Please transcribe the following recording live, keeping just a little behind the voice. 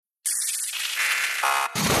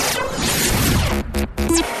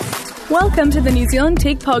Welcome to the New Zealand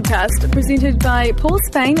Tech Podcast, presented by Paul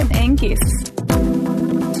Spain and guests.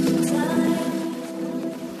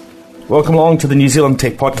 Welcome along to the New Zealand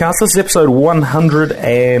Tech Podcast. This is episode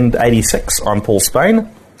 186. I'm Paul Spain.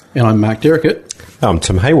 And I'm Mark Derrickett. I'm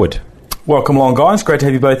Tim Hayward. Welcome along, guys. Great to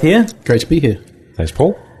have you both here. Great to be here. Thanks,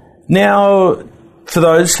 Paul. Now, for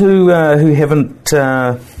those who haven't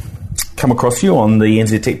come across you on the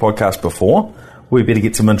NZ Tech Podcast before, we better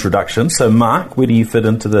get some introductions. So, Mark, where do you fit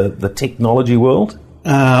into the technology world?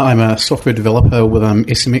 I'm a software developer with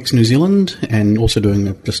SMX New Zealand, and also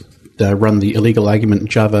run the Illegal Argument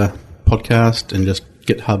Java podcast and just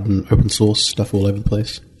GitHub and open source stuff all over the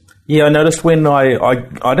place. Yeah, I noticed when I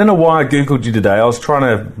don't know why I Googled you today. I was trying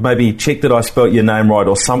to maybe check that I spelt your name right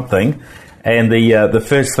or something, and the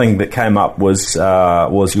first thing that came up was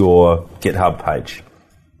your GitHub page.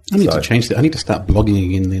 I need to change that. I need to start blogging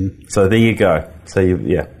again then. So there you go.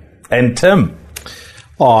 Yeah. And Tim?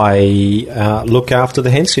 I look after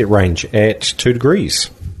the handset range at 2degrees.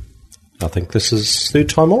 I think this is third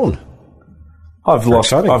time on. I've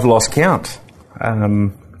lost count.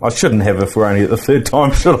 I shouldn't have if we're only at the third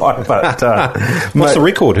time, should I? But what's the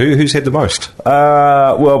record? Who's had the most?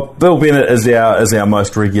 Well, Bill Bennett is our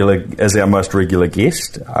most regular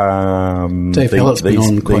guest. Dave Hallett's been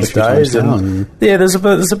on quite a few times now. Yeah, there's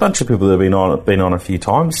a bunch of people that have been on a few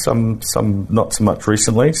times. Some not so much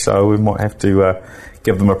recently. So we might have to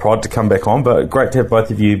give them a prod to come back on, but great to have both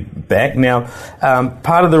of you back. Now,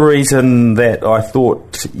 part of the reason that I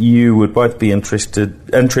thought you would both be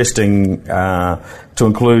interesting to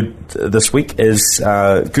include this week is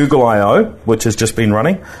Google I.O., which has just been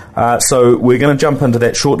running. So we're going to jump into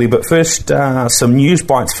that shortly, but first, some news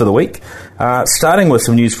bites for the week, starting with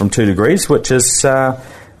some news from 2degrees, which is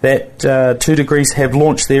that 2degrees have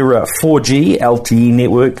launched their 4G LTE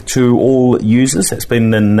network to all users. It's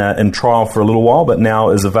been in trial for a little while, but now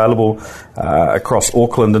is available across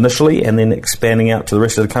Auckland initially, and then expanding out to the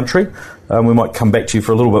rest of the country. We might come back to you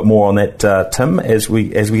for a little bit more on that, Tim, as we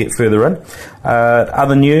get further in.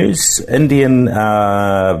 Other news: Indian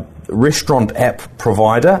restaurant app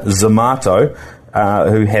provider Zomato,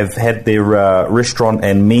 who have had their restaurant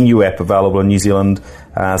and menu app available in New Zealand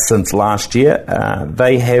since last year.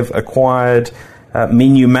 They have acquired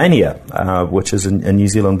Menumania, which is a New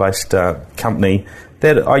Zealand-based company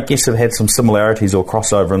that I guess have had some similarities or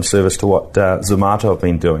crossover in service to what Zomato have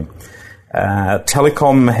been doing.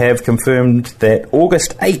 Telecom have confirmed that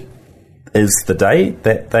August 8th is the day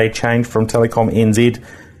that they changed from Telecom NZ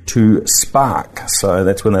to Spark. So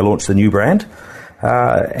that's when they launched the new brand.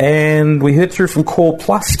 And we heard through from Core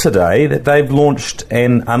Plus today that they've launched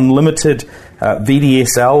an unlimited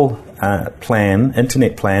VDSL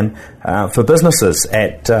internet plan for businesses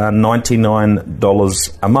at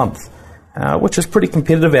 $99 a month, which is pretty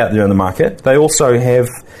competitive out there in the market. They also have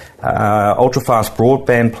ultra-fast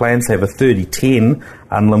broadband plans. They have a 3010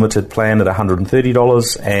 unlimited plan at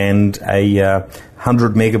 $130 and a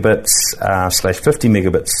 100 megabits / 50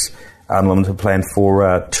 megabits unlimited plan for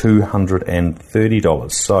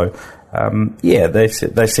 $230. So,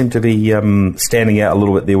 they seem to be standing out a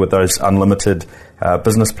little bit there with those unlimited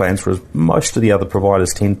business plans, whereas most of the other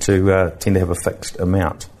providers tend to have a fixed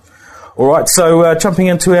amount. All right, so jumping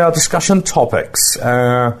into our discussion topics.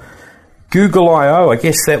 Google I.O., I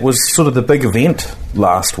guess that was sort of the big event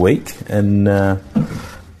last week in the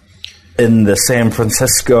San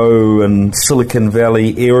Francisco and Silicon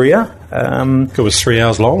Valley area. It was 3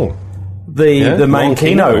 hours long. The main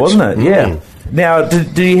keynote, wasn't it? Yeah. Now,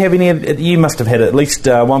 do you have any? You must have had at least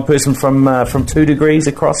one person from 2degrees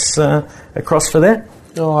across for that.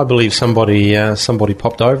 Oh, I believe somebody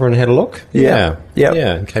popped over and had a look. Yeah,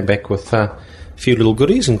 and came back with a few little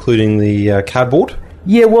goodies, including the cardboard.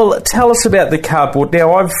 Yeah, well, tell us about the cardboard.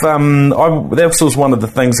 Now, that was one of the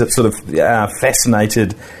things that sort of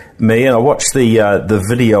fascinated me, and I watched the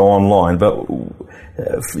video online, but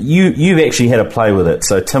you've actually had a play with it.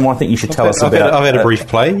 So, Tim, I think you should tell us about. I've had a brief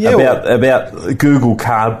play. Yeah, about Google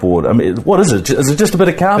Cardboard. I mean, what is it? Is it just a bit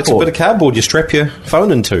of cardboard? It's a bit of cardboard you strap your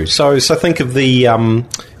phone into. So think of the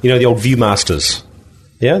the old ViewMasters.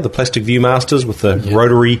 Yeah, the plastic ViewMasters with the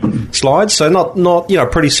rotary slides. So not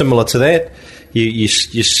pretty similar to that. You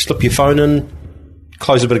slip your phone in,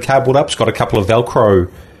 close a bit of cardboard up. It's got a couple of Velcro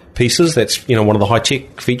pieces. That's one of the high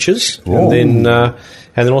tech features, and then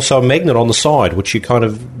also a magnet on the side, which you kind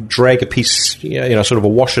of drag a piece, sort of a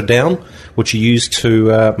washer down, which you use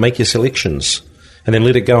to make your selections. and then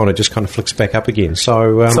let it go, and it just kind of flicks back up again.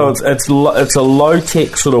 So it's a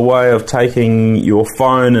low-tech sort of way of taking your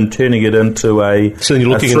phone and turning it into a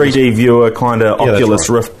 3D viewer, kind of Oculus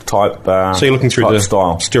Rift type so you're looking through the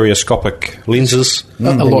style. Stereoscopic lenses.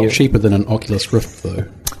 A lot cheaper than an Oculus Rift, though.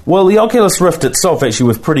 Well, the Oculus Rift itself actually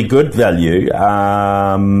was pretty good value,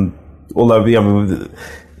 although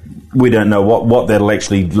we don't know what that'll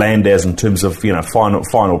actually land as in terms of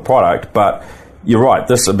final product. But you're right.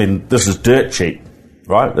 This is dirt cheap,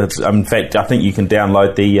 right? In fact, I think you can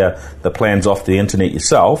download the plans off the internet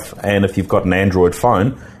yourself, and if you've got an Android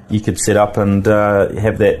phone, you could set up and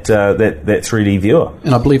have that 3D viewer.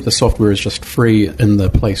 And I believe the software is just free in the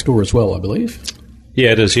Play Store as well, I believe.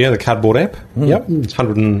 Yeah, it is, the Cardboard app. Yep, it's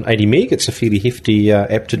 180 meg. It's a fairly hefty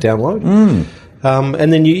app to download.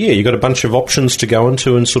 And then you got a bunch of options to go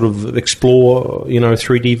into and sort of explore,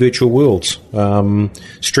 3D virtual worlds.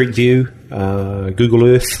 Street View, Google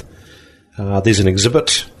Earth. There's an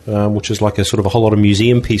exhibit, which is like a sort of a whole lot of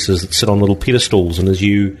museum pieces that sit on little pedestals, and as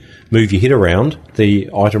you move your head around, the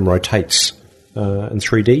item rotates in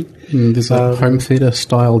 3D. There's a home theatre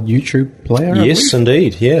style YouTube player. Yes,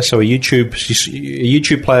 indeed. Yeah, so a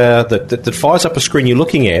YouTube player that fires up a screen you're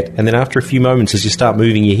looking at, and then after a few moments, as you start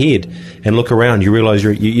moving your head and look around, you realise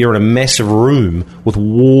you're in a massive room with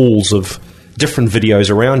walls of different videos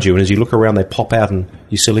around you, and as you look around, they pop out, and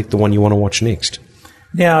you select the one you want to watch next.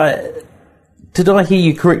 Now, did I hear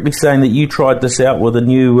you correctly saying that you tried this out with a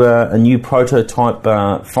new prototype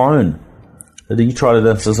phone? You tried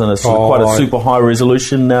this as quite a super high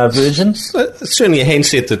resolution version? It's certainly a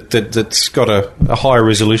handset that's got a higher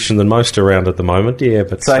resolution than most around at the moment. Yeah,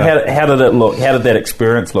 but so how did it look? How did that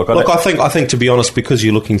experience look? Look, I think to be honest, because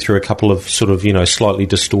you're looking through a couple of sort of slightly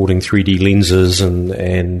distorting 3D lenses,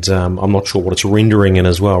 and I'm not sure what it's rendering in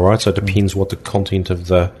as well, right? So it depends what the content of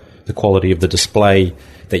the quality of the display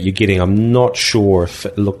that you're getting. I'm not sure if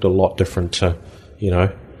it looked a lot different to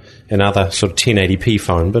another sort of 1080p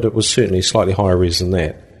phone, but it was certainly slightly higher res than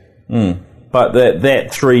that. But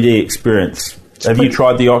that 3D experience, have you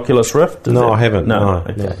tried the Oculus Rift? I haven't. No.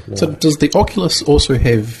 So does the Oculus also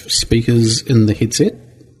have speakers in the headset?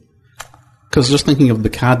 Because just thinking of the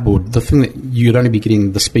Cardboard, the thing that you'd only be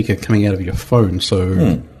getting the speaker coming out of your phone,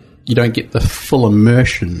 so you don't get the full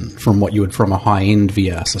immersion from what you would from a high-end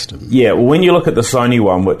VR system. Yeah, well, when you look at the Sony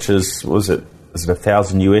one, which is it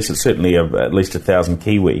 1,000 US? It's certainly at least 1,000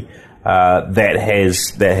 Kiwi. That has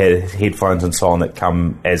headphones and so on that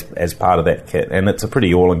come as part of that kit, and it's a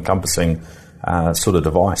pretty all-encompassing sort of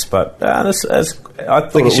device. But I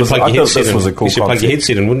thought this was a cool concept. You should plug your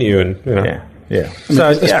headset in, wouldn't you? And yeah. So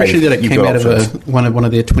especially that it came out of one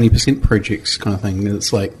of their 20% projects kind of thing.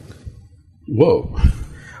 It's like, whoa.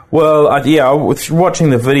 Well, with watching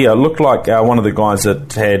the video, it looked like one of the guys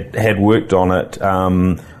that had worked on it.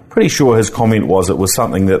 Pretty sure his comment was it was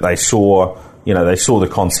something that they saw. They saw the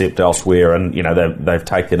concept elsewhere, and they've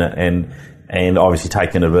taken it and obviously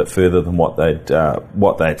taken it a bit further than what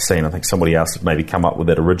they'd seen. I think somebody else had maybe come up with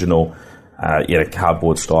that original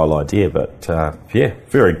cardboard style idea. But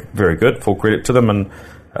very very good. Full credit to them, and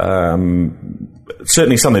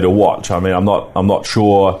certainly something to watch. I mean, I'm not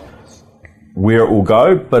sure where it will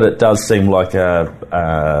go, but it does seem like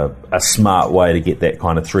a smart way to get that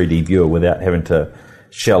kind of 3D viewer without having to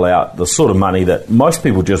shell out the sort of money that most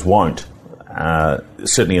people just won't.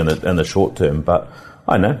 Certainly in the short term, but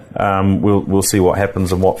I know we'll see what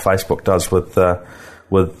happens and what Facebook does with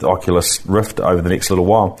Oculus Rift over the next little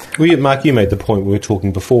while. Well, Mark, you made the point we were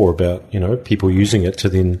talking before about people using it to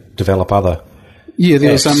then develop other. Yeah,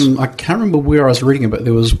 there was I can't remember where I was reading it, but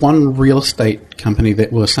there was one real estate company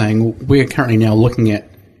that was saying we're currently now looking at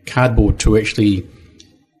Cardboard to actually,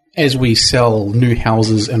 as we sell new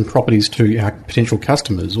houses and properties to our potential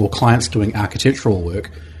customers or clients doing architectural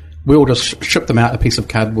work, we'll just ship them out a piece of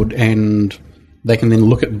cardboard and they can then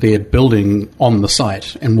look at their building on the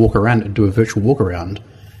site and walk around it and do a virtual walk around.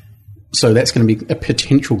 So that's going to be a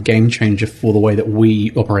potential game changer for the way that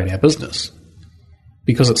we operate our business,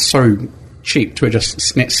 because it's so cheap to just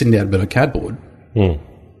send out a bit of cardboard and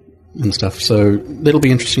stuff. So that'll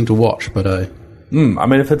be interesting to watch. But I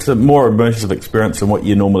mean, if it's a more immersive experience than what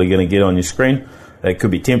you're normally going to get on your screen, that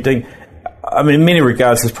could be tempting. I mean, in many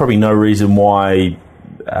regards, there's probably no reason why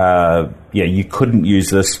you couldn't use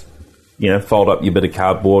this, fold up your bit of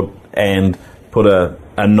cardboard and put a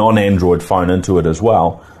non-Android phone into it as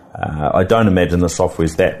well. I don't imagine the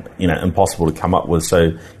software's that impossible to come up with.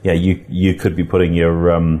 So you could be putting your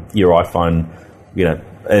iPhone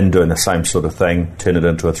in doing the same sort of thing, turn it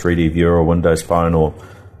into a 3D viewer or Windows phone or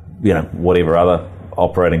whatever other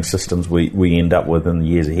operating systems we end up with in the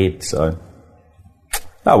years ahead. So.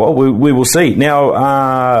 Oh, well, we will see.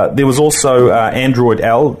 Now, there was also Android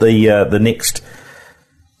L, the next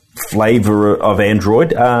flavour of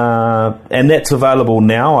Android, and that's available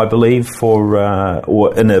now, I believe, for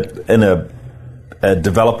or in a a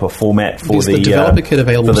developer format for There's the developer kit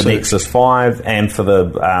available for the Nexus 5 and for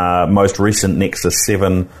the most recent Nexus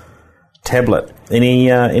 7 tablet.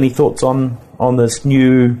 Any thoughts on this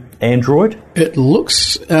new Android? It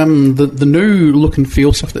looks the new look and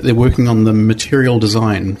feel stuff that they're working on, the material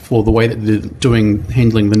design for the way that they're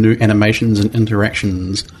handling the new animations and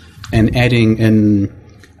interactions, and adding in.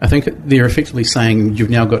 I think they're effectively saying you've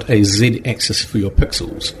now got a Z-axis for your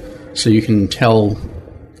pixels, so you can tell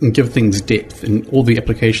and give things depth, and all the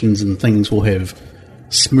applications and things will have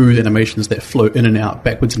smooth animations that flow in and out,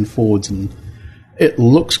 backwards and forwards, and it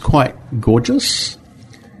looks quite gorgeous.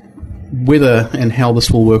 Whether and how this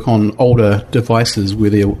will work on older devices where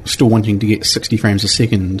they're still wanting to get 60 frames a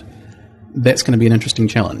second, that's going to be an interesting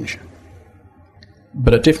challenge.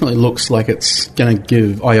 But it definitely looks like it's going to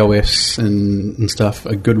give iOS and stuff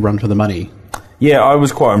a good run for the money. Yeah, I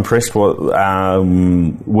was quite impressed with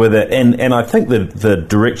it, and I think the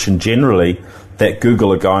direction generally that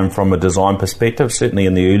Google are going from a design perspective, certainly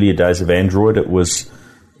in the earlier days of Android, it was,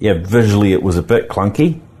 visually it was a bit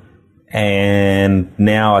clunky. And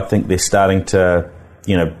now I think they're starting to,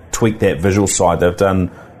 tweak that visual side. They've done,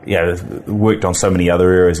 worked on so many other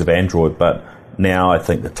areas of Android, but now I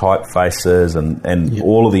think the typefaces and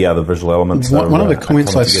all of the other visual elements. One of the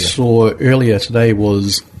comments I saw earlier today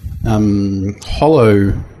was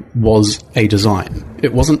Hollow was a design.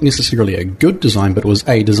 It wasn't necessarily a good design, but it was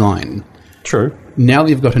a design. True. Now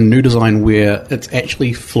they've got a new design where it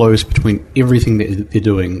actually flows between everything that they're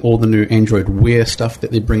doing, all the new Android Wear stuff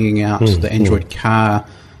that they're bringing out, the Android car,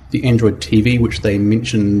 the Android TV, which they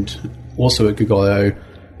mentioned also at Google I/O.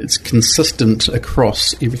 It's consistent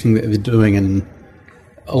across everything that they're doing, and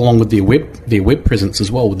along with their web presence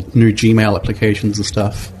as well, with new Gmail applications and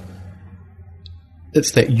stuff.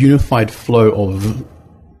 It's that unified flow of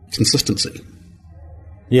consistency.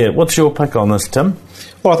 Yeah, what's your pick on this, Tim?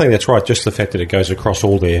 Well, I think that's right. Just the fact that it goes across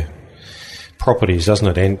all their properties, doesn't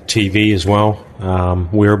it? And TV as well,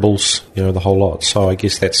 wearables, the whole lot. So I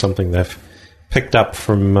guess that's something they've picked up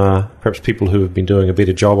from perhaps people who have been doing a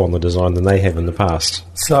better job on the design than they have in the past.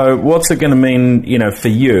 So what's it going to mean, for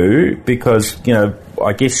you? Because,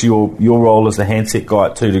 I guess your role as a handset guy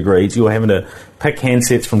at 2degrees, you're having to pick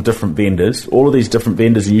handsets from different vendors. All of these different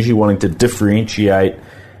vendors are usually wanting to differentiate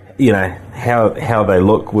how they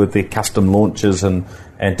look with their custom launches and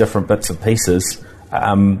different bits and pieces.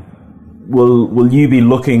 Will you be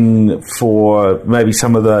looking for maybe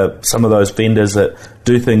some of those vendors that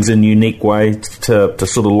do things in unique way to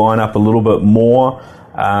sort of line up a little bit more,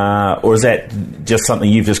 or is that just something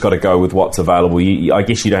you've just got to go with what's available? I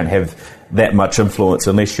guess you don't have that much influence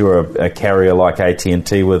unless you're a carrier like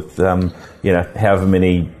AT&T with however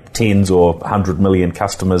many tens or 100 million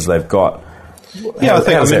customers they've got. Yeah,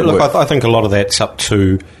 I think a lot of that's up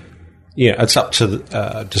to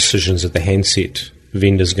the decisions that the handset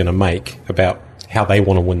vendor's going to make about how they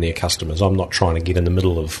want to win their customers. I'm not trying to get in the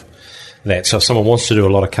middle of that. So if someone wants to do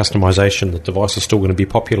a lot of customization, the device is still going to be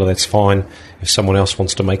popular, that's fine. If someone else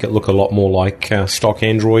wants to make it look a lot more like stock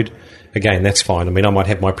Android, again, that's fine. I mean, I might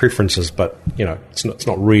have my preferences, but it's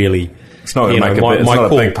not really. It's not going to make a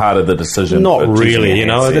big part of the decision. Not really.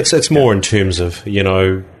 It's more in terms of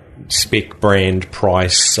spec, brand,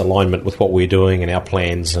 price, alignment with what we're doing and our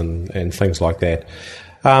plans and things like that.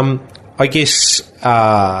 I guess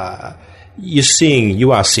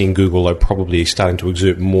you are seeing Google, though, probably starting to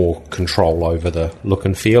exert more control over the look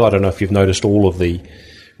and feel. I don't know if you've noticed all of the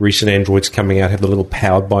recent Androids coming out have the little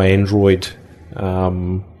powered by Android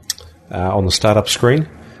on the startup screen.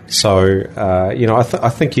 So, I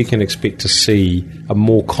think you can expect to see a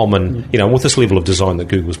more common, with this level of design that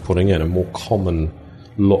Google's putting in, a more common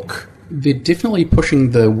look. They're definitely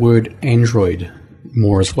pushing the word Android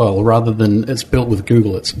more as well, rather than it's built with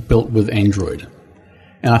Google, it's built with Android.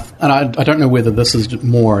 And I don't know whether this is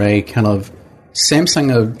more a kind of...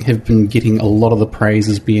 Samsung have been getting a lot of the praise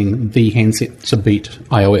as being the handset to beat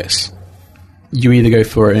iOS. You either go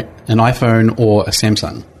for an iPhone or a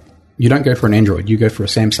Samsung. You don't go for an Android, you go for a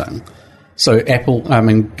Samsung. So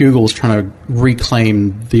Google's trying to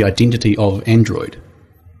reclaim the identity of Android.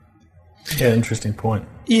 Yeah, interesting point.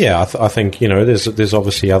 Yeah, I think there's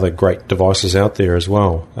obviously other great devices out there as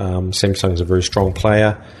well. Samsung's a very strong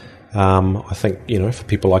player. I think for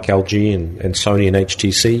people like LG and Sony and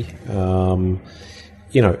HTC,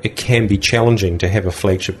 it can be challenging to have a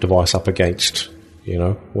flagship device up against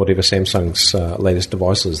whatever Samsung's latest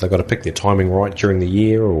device is. They've got to pick their timing right during the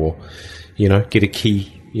year, or get a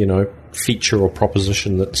key feature or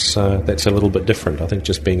proposition that's a little bit different. I think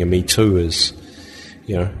just being a Me Too is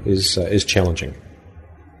challenging.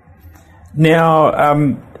 Now,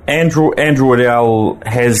 Android L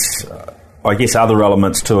has I guess other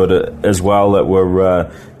elements to it as well that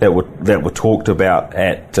were talked about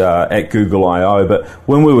at Google I/O. But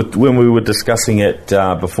when we were discussing it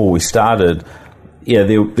before we started,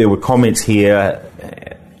 there were comments here.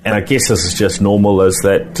 And I guess this is just normal, is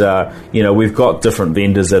that, we've got different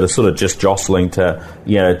vendors that are sort of just jostling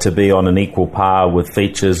to be on an equal par with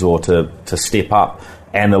features or to step up.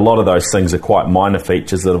 And a lot of those things are quite minor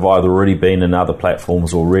features that have either already been in other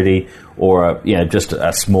platforms already, or just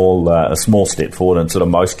a small step forward. In sort of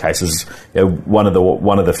most cases, one of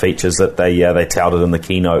the features that they touted in the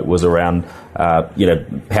keynote was around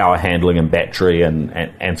power handling and battery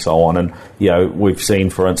and so on. And we've seen,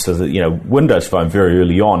 for instance, that Windows Phone very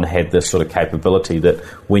early on had this sort of capability that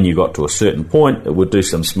when you got to a certain point, it would do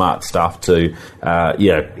some smart stuff to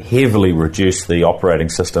heavily reduce the operating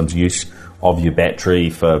system's use of your battery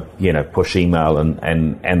for push email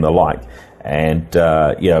and the like. And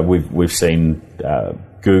we've seen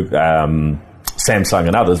Google, Samsung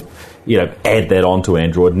and others add that onto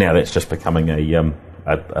Android. Now that's just becoming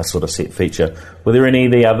a sort of set feature. Were there any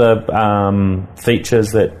of the other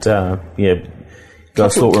features that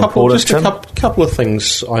guys thought were important? Just a couple of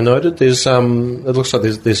things I noted. There's it looks like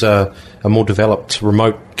there's a more developed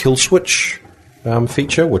remote kill switch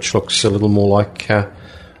feature, which looks a little more like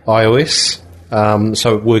iOS,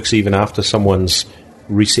 so it works even after someone's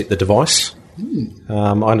reset the device.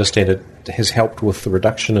 I understand it has helped with the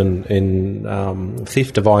reduction in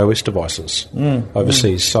theft of iOS devices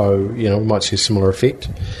overseas, so we might see a similar effect.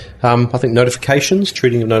 I think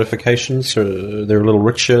treating of notifications, they're a little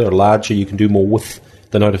richer, or larger. You can do more with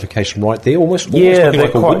the notification right there, almost looking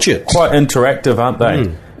like a widget. Quite interactive, aren't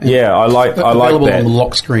they? Yeah, I like that. Available on the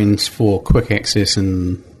lock screens for quick access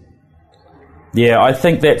and. Yeah, I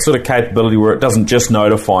think that sort of capability where it doesn't just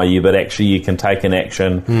notify you, but actually you can take an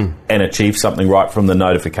action and achieve something right from the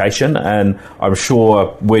notification. And I'm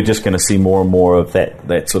sure we're just going to see more and more of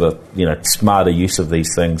that sort of smarter use of these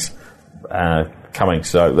things coming.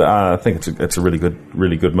 So I think it's a really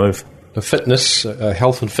good move. The fitness,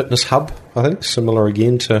 health and fitness hub, I think, similar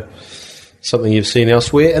again to something you've seen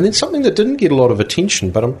elsewhere. And then something that didn't get a lot of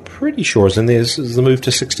attention, but I'm pretty sure is in there, is the move to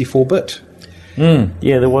 64-bit. Yeah,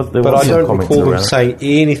 there was. But I don't recall them saying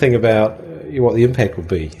anything about what the impact would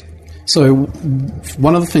be. So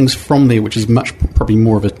one of the things from there, which is probably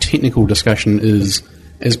more of a technical discussion, is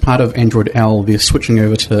as part of Android L, they're switching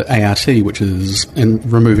over to ART, which is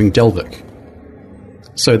removing Delvic.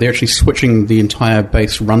 So they're actually switching the entire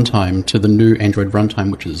base runtime to the new Android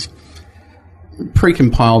runtime, which is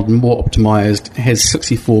pre-compiled, more optimized, has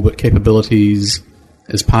 64-bit capabilities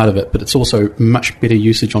as part of it, but it's also much better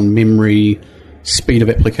usage on memory, speed of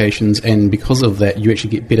applications, and because of that, you actually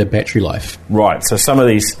get better battery life. Right, so some of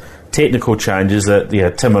these technical changes that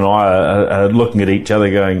Tim and I are looking at each other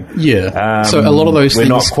going... Yeah, so a lot of those we're things...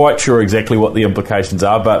 not quite sure exactly what the implications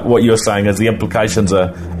are, but what you're saying is the implications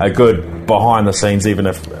are good behind the scenes, even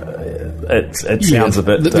if it sounds a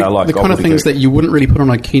bit like... The kind of things that you wouldn't really put on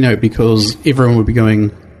a keynote because everyone would be going,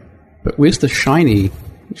 but where's the shiny?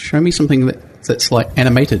 Show me something that's like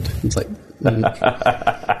animated. It's like...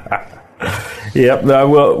 Yep, no,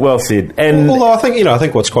 well said. And although I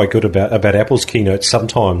think what's quite good about Apple's keynote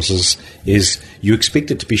sometimes is you expect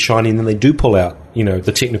it to be shiny, and then they do pull out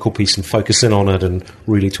the technical piece and focus in on it and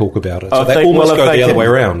really talk about it. So they almost go the other way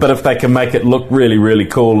around. But if they can make it look really, really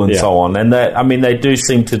cool and so on, and they do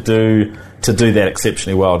seem to do that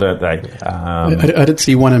exceptionally well, don't they? I did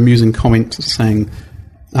see one amusing comment saying,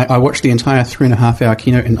 I watched the entire 3.5-hour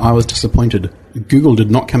keynote and I was disappointed. Google did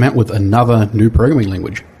not come out with another new programming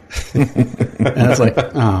language. And it's like,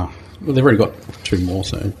 well, they've already got 2 more,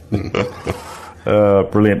 so...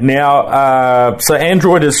 Brilliant. Now, so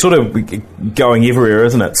Android is sort of going everywhere,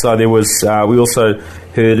 isn't it? So there was, we also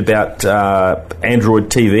heard about Android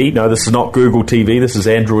TV. No, this is not Google TV. This is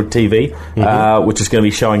Android TV, which is going to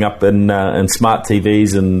be showing up in smart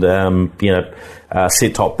TVs and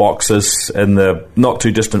set-top boxes in the not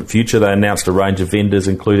too distant future. They announced a range of vendors,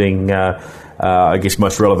 including, I guess,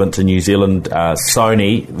 most relevant to New Zealand,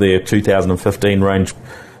 Sony. Their 2015 range.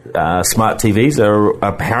 Smart TVs are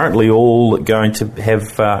apparently all going to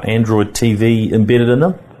have Android TV embedded in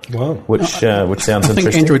them. Wow. Which sounds interesting. I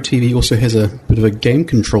think Android TV also has a bit of a game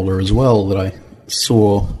controller as well that I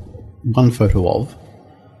saw one photo of.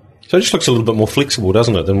 So it just looks a little bit more flexible,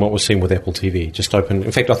 doesn't it, than what we're seeing with Apple TV? Just open.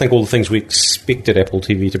 In fact, I think all the things we expected Apple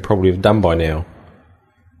TV to probably have done by now.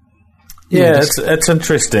 Yeah, it's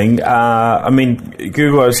interesting.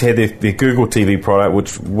 Google has had their Google TV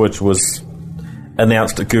product, which was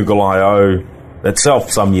announced at Google I/O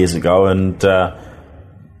itself some years ago, and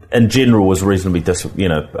in general was reasonably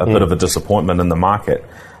a bit of a disappointment in the market.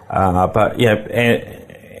 But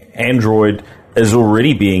Android is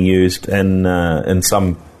already being used in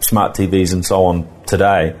some smart TVs and so on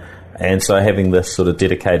today. And so having this sort of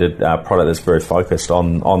dedicated product that's very focused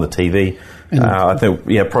on the TV, I think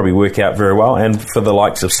probably work out very well. And for the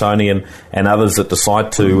likes of Sony and others that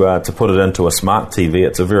decide to put it into a smart TV,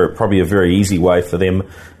 it's probably a very easy way for them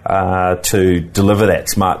to deliver that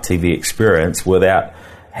smart TV experience without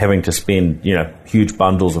having to spend huge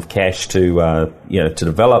bundles of cash to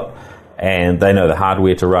develop. And they know the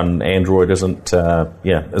hardware to run Android isn't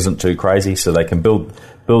too crazy, so they can build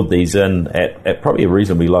these in at probably a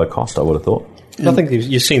reasonably low cost, I would have thought. And I think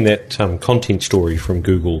you've seen that content story from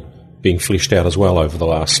Google being fleshed out as well over the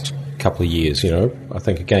last couple of years. I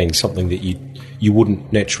think again something that you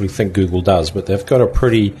wouldn't naturally think Google does, but they've got a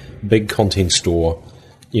pretty big content store.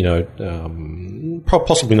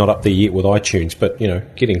 Possibly not up there yet with iTunes, but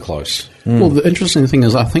getting close. Well, the interesting thing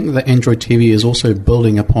is, I think that Android TV is also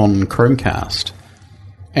building upon Chromecast,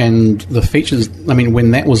 and the features. I mean,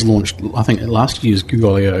 when that was launched, I think last year's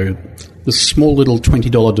Google I/O, the small little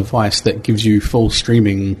 $20 device that gives you full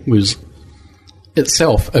streaming was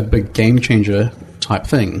itself a big game changer type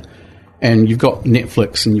thing. And you've got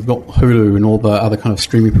Netflix and you've got Hulu and all the other kind of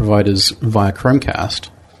streaming providers via Chromecast,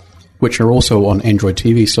 which are also on Android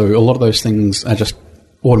TV. So a lot of those things are just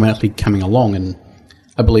automatically coming along. And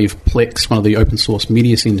I believe Plex, one of the open source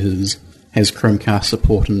media centers, has Chromecast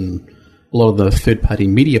support, and a lot of the third-party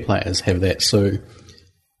media players have that. So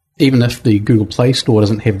even if the Google Play Store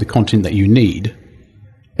doesn't have the content that you need,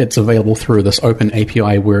 it's available through this open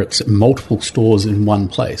API where it's multiple stores in one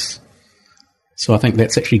place. So I think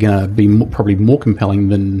that's actually going to be probably more compelling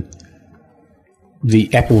than the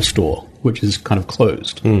Apple Store, which is kind of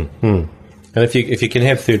closed. And if you can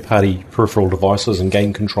have third-party peripheral devices and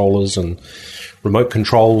game controllers and remote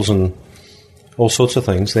controls and all sorts of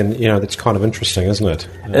things, then that's kind of interesting, isn't it?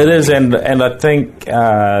 It is, and I think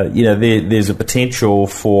there's a potential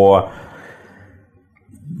for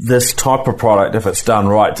this type of product, if it's done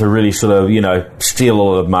right, to really sort of steal a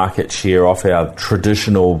lot of market share off our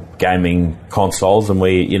traditional gaming consoles. And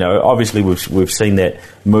we obviously we've seen that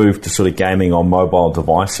move to sort of gaming on mobile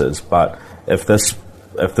devices. But if this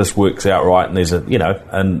works out right and there's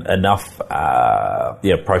enough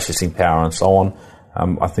processing power and so on,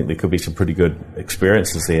 I think there could be some pretty good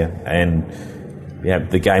experiences there. And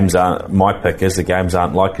the games aren't, my pick is the games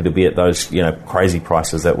aren't likely to be at those crazy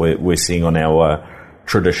prices that we're seeing on our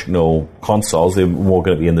traditional consoles. They're more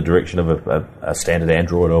going to be in the direction of a standard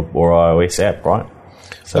Android or iOS app, right?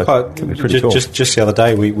 So it could be pretty cool. Just the other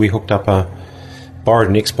day, we hooked up borrowed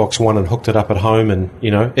an Xbox One and hooked it up at home, and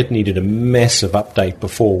it needed a massive update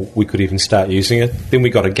before we could even start using it. Then we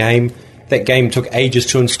got a game. That game took ages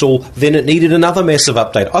to install. Then it needed another massive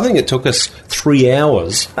update. I think it took us 3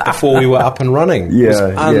 hours before we were up and running. It was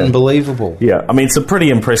unbelievable. Yeah, I mean, some pretty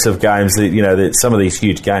impressive games. That some of these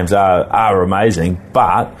huge games are amazing,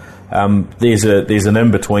 but there's an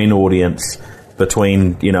in-between audience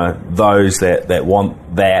between those that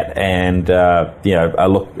want that and are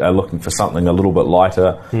looking for something a little bit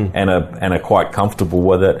lighter and are quite comfortable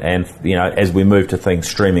with it. And as we move to things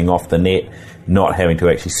streaming off the net, not having to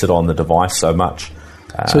actually sit on the device so much,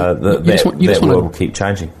 that world will keep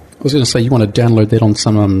changing. I was going to say, you want to download that on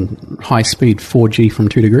some high-speed 4G from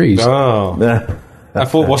 2 degrees. Oh, I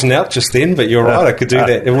thought it wasn't out just then, but you're right, I could do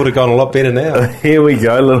that. It would have gone a lot better now. Here we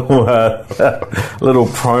go, little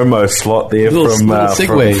promo slot there from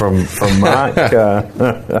Mark.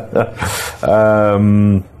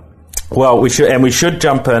 Well, we should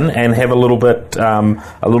jump in and have a little bit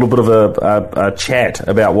of a chat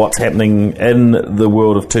about what's happening in the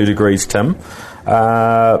world of 2 degrees, Tim.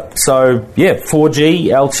 4G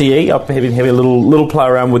LTE. I've been having a little play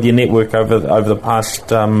around with your network over the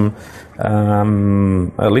past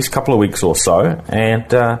at least couple of weeks or so,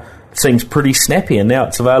 and it seems pretty snappy. And now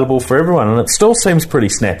it's available for everyone, and it still seems pretty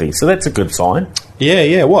snappy. So that's a good sign.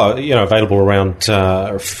 Yeah. Well, available around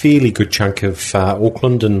a fairly good chunk of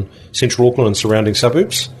Auckland and central Auckland and surrounding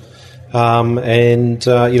suburbs, and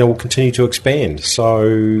will continue to expand. So,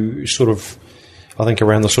 I think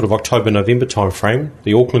around the sort of October-November timeframe,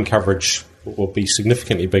 the Auckland coverage will be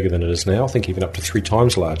significantly bigger than it is now. I think even up to 3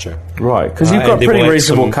 times larger. Right, because you've got pretty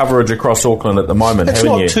reasonable coverage across Auckland at the moment, haven't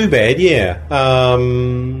you? It's not too bad, yeah. I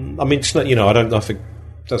mean, it's not, I don't know if it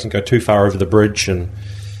doesn't go too far over the bridge and,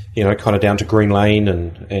 kind of down to Green Lane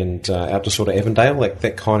and out to sort of Avondale,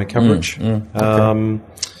 that kind of coverage. Okay.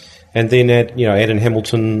 And then add in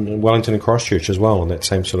Hamilton, Wellington and Christchurch as well in that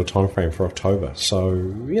same sort of time frame for October. So,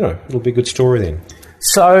 it'll be a good story then.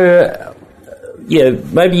 So,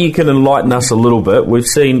 maybe you can enlighten us a little bit. We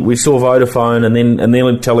saw Vodafone and then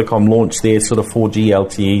Telecom launched their sort of 4G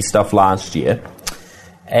LTE stuff last year.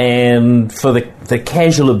 And for the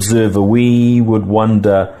casual observer, we would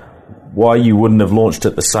wonder why you wouldn't have launched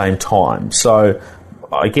at the same time. So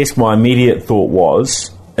I guess my immediate thought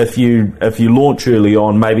was, if you launch early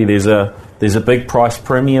on, maybe there's a big price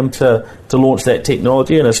premium to launch that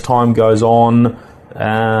technology, and as time goes on,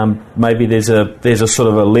 maybe there's a sort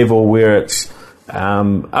of a level where it's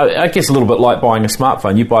I guess a little bit like buying a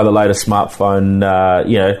smartphone. You buy the latest smartphone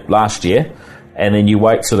last year, and then you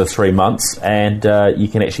wait sort of 3 months, and you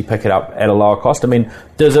can actually pick it up at a lower cost. I mean,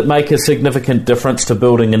 does it make a significant difference to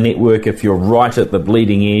building a network if you're right at the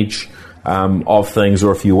bleeding edge of things,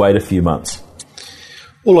 or if you wait a few months?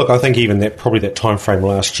 Well, look, I think even that time frame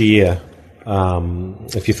last year,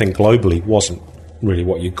 if you think globally, wasn't really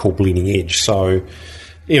what you'd call bleeding edge. So,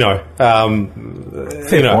 Fair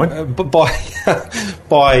point.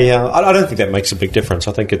 But I don't think that makes a big difference.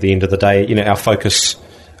 I think at the end of the day, our focus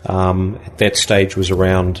at that stage was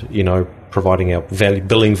around, providing our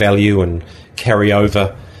billing value and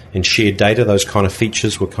carryover and shared data. Those kind of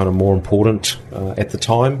features were kind of more important at the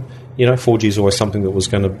time. 4G is always something that was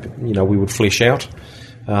going to, we would flesh out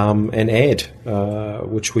and add,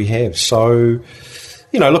 which we have. So,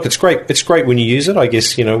 look, it's great. It's great when you use it. I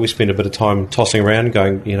guess, we spend a bit of time tossing around and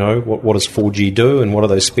going, what does 4G do and what do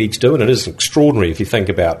those speeds do? And it is extraordinary if you think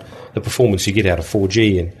about the performance you get out of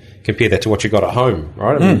 4G and compare that to what you got at home,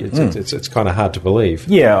 right? I mean, it's kind of hard to believe.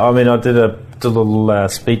 Yeah, I mean, I did a little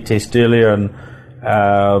speed test earlier, and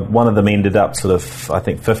one of them ended up sort of, I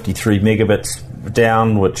think, 53 megabits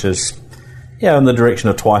down, which is, in the direction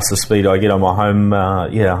of twice the speed I get on my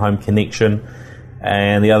home connection.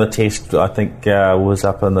 And the other test, I think, was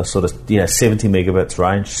up in the sort of 70 megabits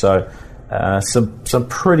range. So some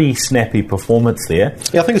pretty snappy performance there.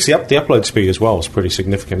 Yeah, I think it's the upload speed as well is pretty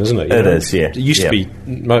significant, isn't it? It is, yeah. It used to be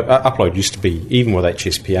upload used to be, even with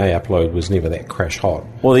HSPA, upload was never that crash hot.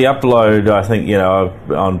 Well, the upload, I think,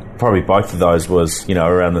 on probably both of those was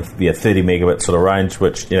around the 30 megabit sort of range,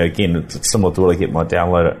 which again, it's similar to what I get my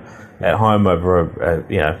download at home over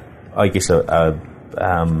I guess an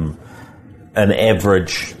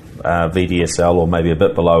average VDSL, or maybe a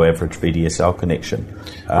bit below average VDSL connection.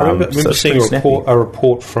 I remember seeing a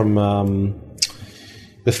report from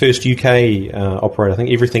the first UK operator, I think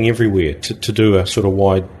Everything Everywhere, to do a sort of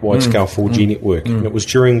wide-scale 4G network. And it was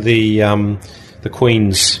during the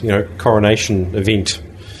Queen's coronation event,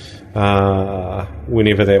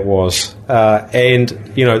 whenever that was. And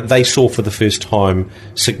they saw for the first time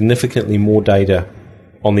significantly more data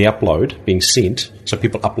on the upload being sent, so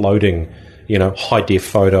people uploading high-def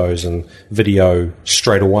photos and video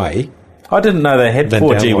straight away. I didn't know they had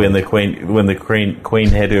 4G when the Queen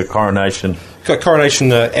had her coronation.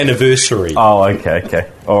 Coronation anniversary. Oh,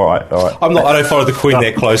 okay. All right. I don't follow the Queen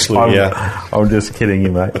that closely. I'm just kidding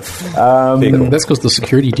you, mate. That's because the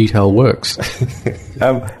security detail works.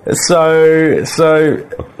 So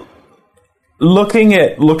looking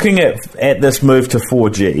at this move to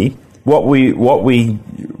 4G, what we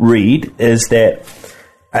read is that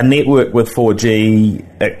a network with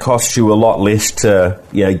 4G, it costs you a lot less to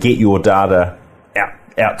get your data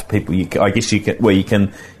out to people. I guess you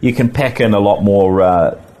can pack in a lot more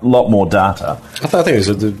data. I think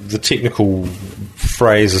the technical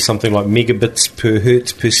phrase is something like megabits per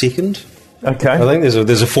hertz per second. Okay, I think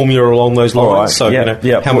there's a formula along those lines. Right.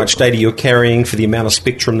 So how much data you're carrying for the amount of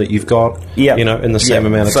spectrum that you've got. In the same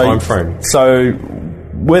amount of time frame. So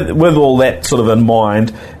with all that sort of in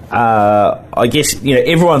mind. I guess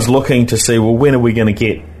everyone's looking to see, well, when are we going to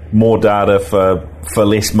get more data for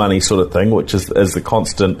less money, sort of thing, which is the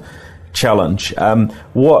constant challenge.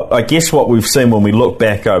 What we've seen when we look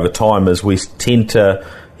back over time is we tend to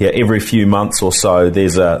every few months or so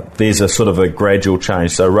there's a sort of a gradual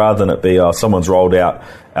change. So rather than it be someone's rolled out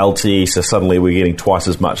LTE, so suddenly we're getting twice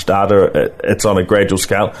as much data, it's on a gradual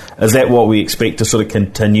scale. Is that what we expect to sort of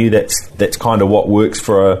continue? That's kind of what works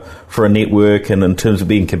for a network, and in terms of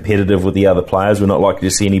being competitive with the other players, we're not likely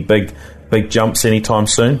to see any big jumps anytime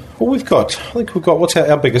soon. Well, I think we've got what's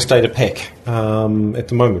our biggest data pack at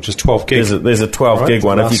the moment, which is 12 gig. There's a 12 gig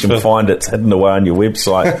one. If you can find it, it's hidden away on your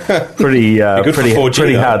website. Pretty 4G,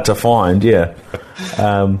 pretty hard to find. Yeah.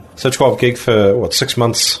 So 12 gig for 6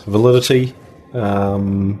 months validity.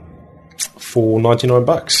 For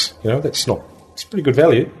 $99, it's pretty good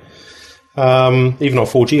value. Even on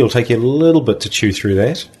 4G, it'll take you a little bit to chew through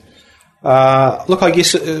that. Look, I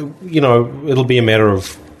guess it'll be a matter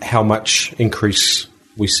of how much increase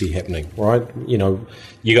we see happening, right? You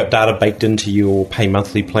got data baked into your pay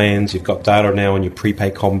monthly plans. You've got data now in your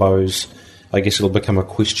prepay combos. I guess it'll become a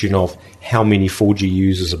question of how many 4G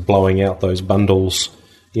users are blowing out those bundles,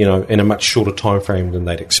 in a much shorter time frame than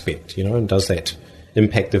they'd expect, and does that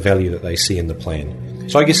impact the value that they see in the plan.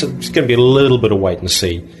 So I guess it's going to be a little bit of wait and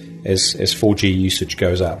see as 4G usage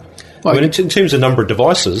goes up. I mean, in terms of number of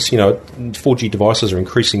devices, 4G devices are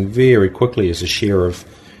increasing very quickly as a share of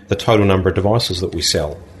the total number of devices that we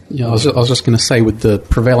sell. Yeah, I was just going to say, with the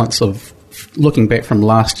prevalence of looking back from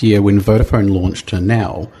last year when Vodafone launched to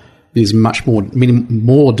now, there's many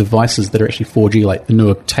more devices that are actually 4G, like the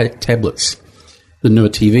newer tablets, the newer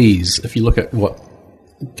TVs. If you look at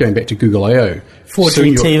going back to Google I/O,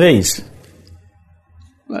 4G TVs.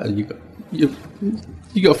 Well, you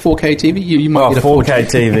got a 4K TV. You might get a 4K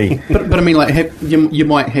TV. but I mean, like you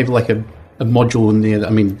might have like a module in there. I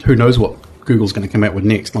mean, who knows what Google's going to come out with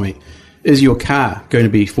next? I mean, is your car going to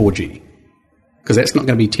be 4G? Because that's not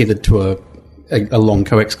going to be tethered to a long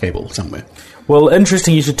coax cable somewhere. Well,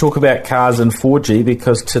 interesting you should talk about cars and 4G,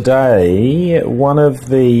 because today one of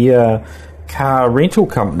the car rental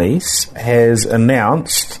companies has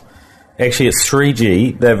announced, actually it's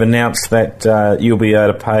 3G, they've announced that you'll be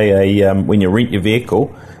able to pay when you rent your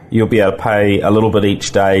vehicle, you'll be able to pay a little bit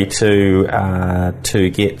each day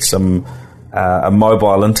to get some a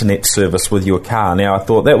mobile internet service with your car. Now, I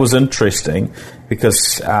thought that was interesting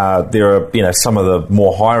because there are some of the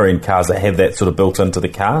more higher end cars that have that sort of built into the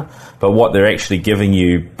car, but what they're actually giving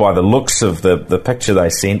you, by the looks of the picture they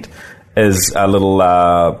sent, is a little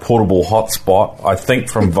portable hotspot. I think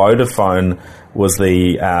from Vodafone was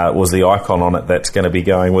the icon on it that's going to be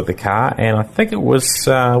going with the car, and I think it was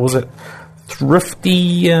it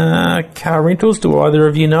Thrifty car rentals? Do either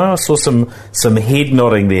of you know? I saw some head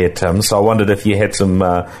nodding there, Tim. So I wondered if you had some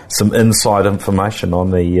inside information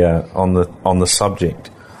on the subject.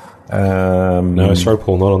 No, sorry,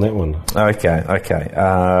 Paul, not on that one. Okay.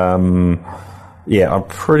 Yeah, I'm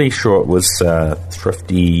pretty sure it was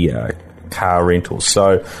Thrifty car rentals.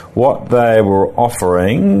 So what they were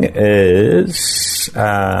offering is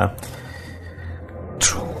about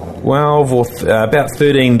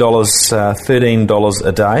 $13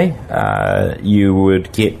 a day. You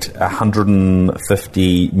would get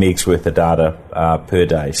 150 megs worth of data per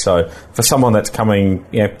day. So for someone that's coming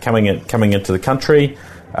into the country,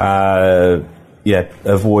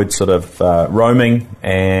 avoid sort of roaming,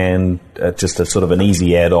 and just a sort of an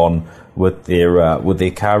easy add-on with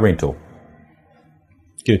their car rental.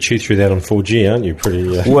 You're going to chew through that on 4G, aren't you? Pretty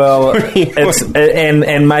well.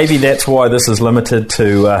 And maybe that's why this is limited to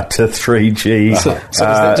 3G. So is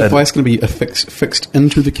that device going to be fixed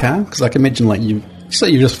into the car? Because I can imagine, like, you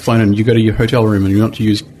just phone and you go to your hotel room and you want to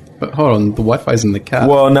use. But hold on, the Wi-Fi's in the car.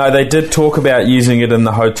 Well, no, they did talk about using it in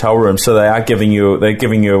the hotel room, so they're giving you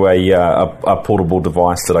a portable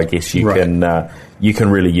device that I guess you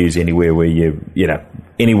can really use anywhere where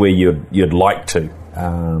anywhere you'd like to.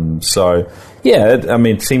 So yeah, I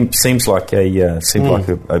mean, seems like a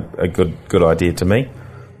good idea to me.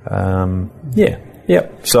 Yeah.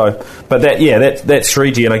 So, but that's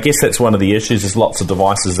 3G, and I guess that's one of the issues. There's lots of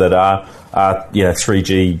devices that are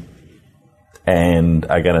 3G and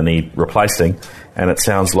are going to need replacing, and it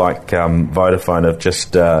sounds like Vodafone have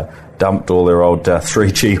just dumped all their old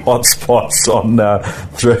 3G hotspots on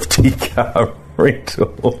Thrifty car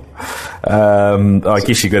rental. I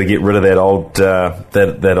guess you've got to get rid of that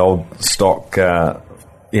old stock,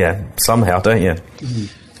 somehow, don't you?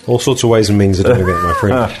 All sorts of ways and means of doing that, my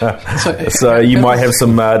friend. So you might have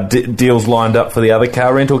some deals lined up for the other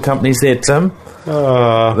car rental companies there, Tim.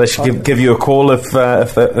 They should give you a call if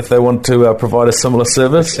they want to provide a similar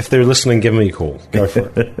service. If they're listening, give me a call. Go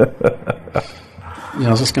for it. Yeah,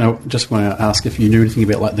 I was just going to ask if you knew anything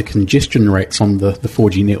about, like, the congestion rates on the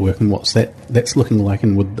 4G network and what's that's looking like,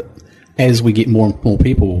 and as we get more and more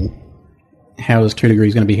people, how is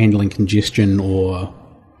 2degrees going to be handling congestion? Or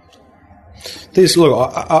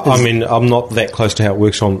I mean, I'm not that close to how it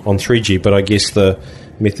works on 3G, but I guess the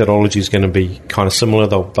methodology is going to be kind of similar.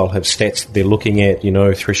 They'll have stats that they're looking at,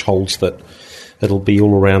 thresholds that it'll be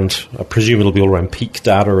all around. I presume it'll be all around peak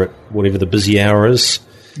data at whatever the busy hour is.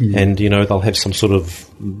 And, they'll have some sort of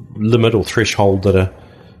limit or threshold that a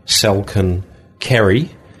cell can carry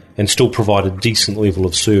and still provide a decent level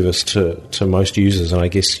of service to most users. And I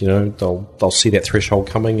guess, they'll see that threshold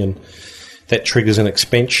coming, and that triggers an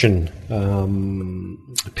expansion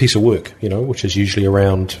piece of work, which is usually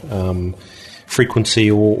around frequency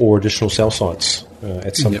or additional cell sites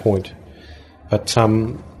at some point. But I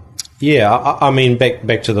mean,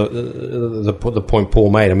 back to the point Paul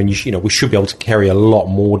made. I mean, we should be able to carry a lot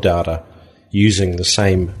more data using the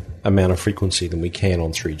same amount of frequency than we can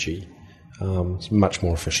on 3G. It's much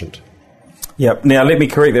more efficient. Yep. Now, let me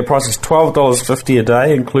correct, their price is $12.50 a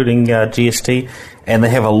day, including GST, and they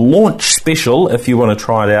have a launch special if you want to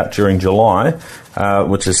try it out during July,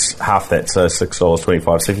 which is half that, so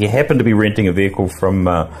 $6.25. So if you happen to be renting a vehicle from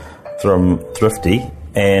Thrifty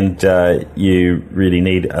and you really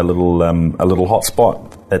need a little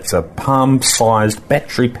hotspot, it's a palm-sized,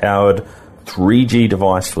 battery-powered 3G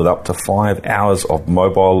device with up to 5 hours of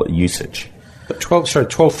mobile usage. But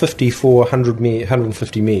 $12.50 for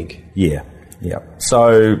 150 meg. Yeah. Yeah.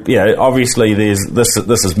 So, obviously this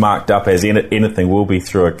is marked up as anything will be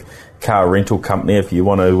through a car rental company. If you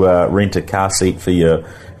want to rent a car seat for your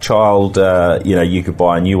child, you could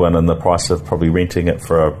buy a new one in the price of probably renting it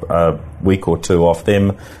for a week or two off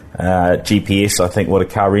them. GPS, I think what a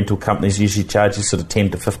car rental companies usually charge is sort of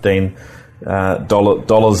 $10 to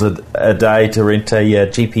 $15 a day to rent a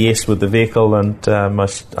GPS with the vehicle, and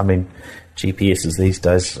GPSs these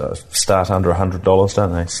days start under $100,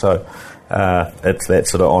 don't they? So it's that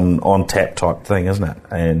sort of on tap type thing, isn't it?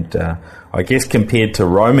 And I guess compared to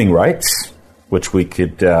roaming rates, which we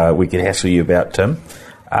could hassle you about, Tim.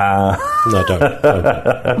 No, don't.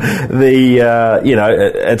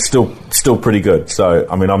 It's still pretty good. So,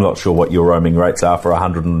 I'm not sure what your roaming rates are for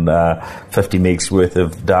 150 megs worth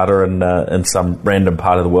of data in some random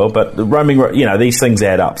part of the world. But the roaming, these things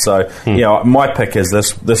add up. So, my pick is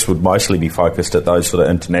this would mostly be focused at those sort of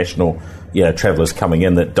international, travellers coming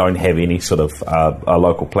in that don't have any sort of a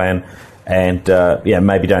local plan. And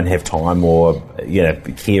maybe don't have time or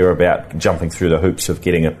care about jumping through the hoops of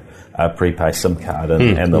getting a prepaid SIM card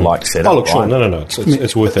and the like set up. Oh, look, sure. No.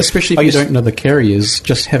 It's worth it. Especially if you don't know the carriers,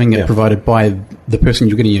 just having it provided by the person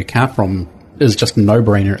you're getting your car from is just a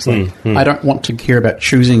no-brainer. It's like, I don't want to care about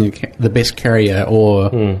choosing the best carrier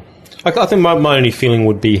or... I think my only feeling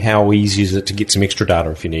would be how easy is it to get some extra data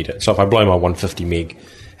if you need it. So if I blow my 150 meg,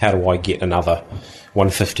 how do I get another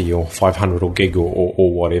 150 or 500 or gig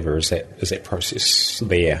or whatever? Is that process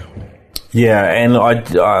there? Yeah, and I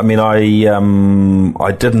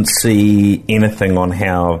didn't see anything on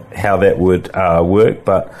how that would work,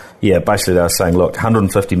 but basically they were saying, look,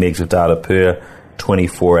 150 megs of data per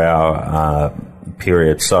 24-hour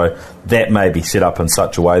period. So that may be set up in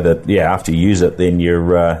such a way that after you use it, then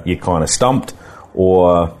you're kind of stumped,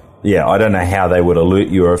 or I don't know how they would alert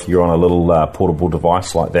you, or if you're on a little portable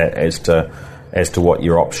device like that, as to what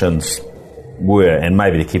your options were. And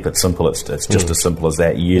maybe to keep it simple, it's just as simple as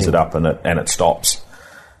that. You use it up and it stops,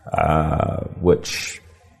 which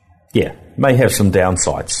may have some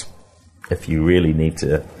downsides if you really need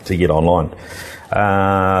to get online.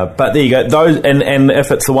 But there you go. Those and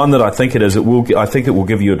if it's the one that I think it is, I think it will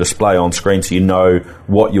give you a display on screen so you know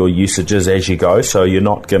what your usage is as you go. So you're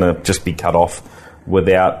not going to just be cut off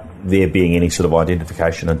without there being any sort of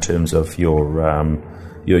identification in terms of your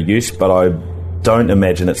use. But I don't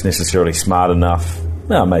imagine it's necessarily smart enough,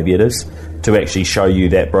 well, maybe it is, to actually show you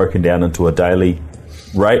that broken down into a daily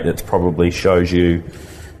rate. It probably shows you,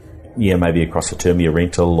 maybe across the term of your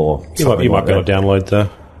rental or something. You might be able to download the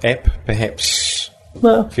app, perhaps,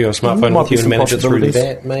 well, if you have a smartphone with you and manage it through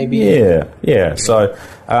that, maybe. Yeah. So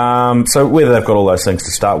whether they've got all those things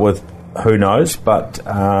to start with, who knows? But,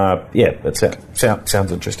 it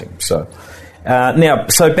sounds interesting. So... now,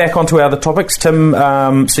 so back onto our other topics, Tim.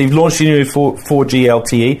 So you've launched your new 4G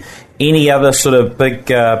LTE. Any other sort of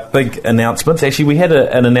big announcements? Actually, we had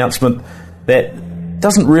an announcement that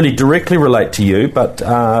doesn't really directly relate to you, but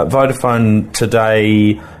Vodafone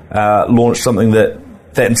today launched something that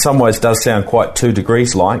in some ways does sound quite 2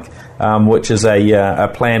 degrees like, which is a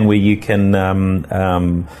plan where you can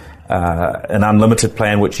an unlimited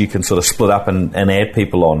plan which you can sort of split up and add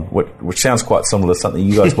people on, which sounds quite similar to something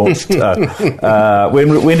you guys launched.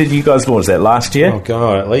 When did you guys launch that? Last year? Oh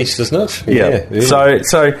God, at least, isn't it? Yeah.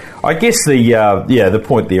 So I guess the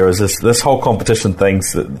point there is this whole competition thing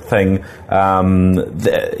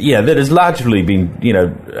that has largely been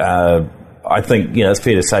I think it's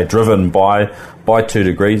fair to say driven by 2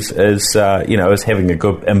 degrees is having a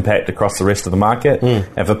good impact across the rest of the market.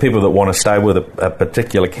 And for people that want to stay with a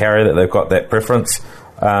particular carrier, that they've got that preference,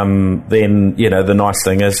 then the nice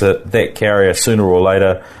thing is that carrier sooner or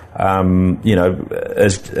later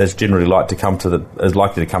is generally likely to come to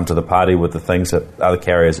the party with the things that other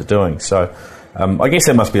carriers are doing. So I guess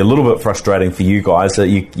that must be a little bit frustrating for you guys that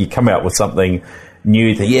you come out with something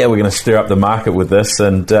new that we're going to stir up the market with this,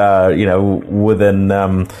 and within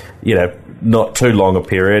not too long a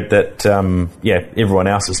period that everyone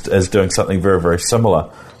else is doing something very, very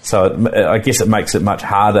similar. So I guess it makes it much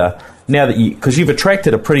harder now that because you've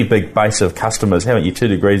attracted a pretty big base of customers, haven't you? 2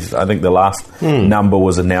 Degrees, I think the last number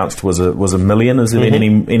was announced was a million. Has there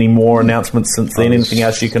been any more announcements since then? Anything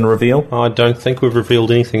else you can reveal? I don't think we've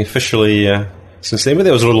revealed anything officially since then, but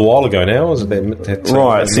that was a little while ago now, wasn't it?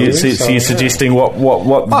 Right, so you're suggesting what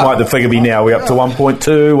might the figure be now? We're up to 1.2,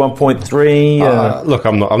 1.3? Look,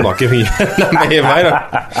 I'm not giving you a number here, mate.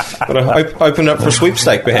 I'm going to open up for a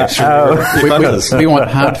sweepstake, perhaps. We want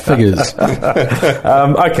hard figures.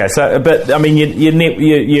 Okay, so but I mean,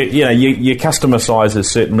 your customer size has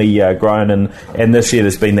certainly grown, and this year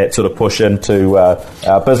there's been that sort of push into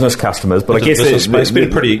our business customers. But I guess it's been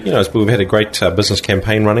pretty. We've had a great business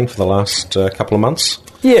campaign running for the last couple of months.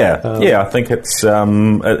 I think it's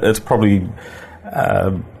probably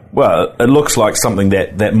well, it looks like something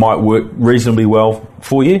that might work reasonably well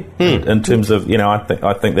for you in terms of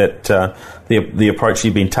I think that the approach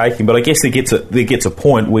you've been taking. But I guess there gets a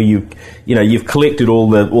point where you've collected all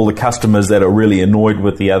the customers that are really annoyed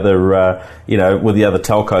with the other with the other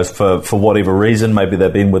telcos for whatever reason. Maybe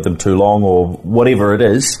they've been with them too long or whatever it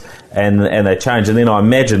is, and they change. And then I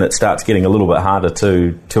imagine it starts getting a little bit harder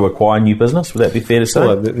to acquire new business. Would that be fair to say?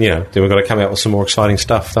 Well, then we've got to come out with some more exciting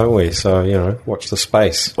stuff, don't we? So watch the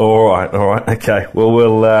space. All right, okay. Well,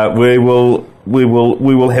 we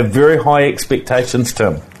will have very high expectations,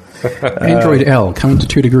 Tim. Android L coming to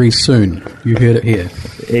 2 Degrees soon. You heard it here.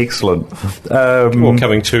 Excellent.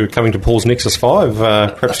 Coming to Paul's Nexus 5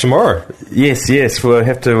 perhaps tomorrow. Yes. We'll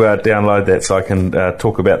have to download that so I can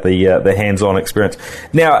talk about the hands-on experience.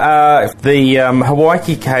 Now, the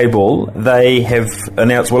Hawaiki cable, they have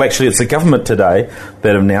announced. Well, actually, it's the government today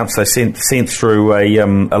that announced. They sent through a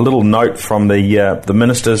little note from the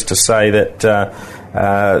ministers to say that.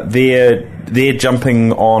 They're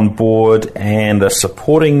jumping on board and are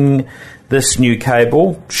supporting this new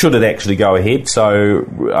cable, should it actually go ahead. So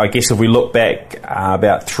I guess if we look back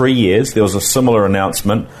about 3 years, there was a similar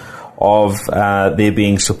announcement of there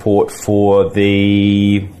being support for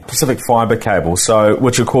the Pacific Fibre cable. So,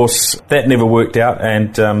 which of course that never worked out,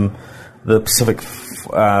 and the Pacific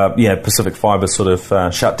Fibre sort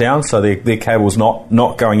of shut down. So their cable's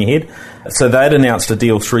not going ahead. So they'd announced a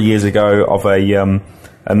deal 3 years ago of a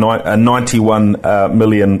 $91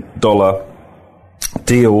 million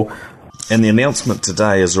deal, and the announcement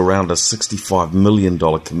today is around a $65 million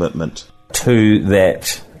commitment to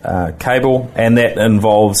that cable, and that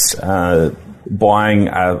involves buying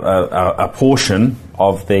a portion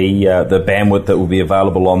of the bandwidth that will be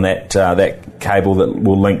available on that cable that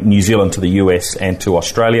will link New Zealand to the US and to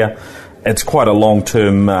Australia. It's quite a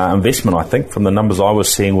long-term investment, I think. From the numbers I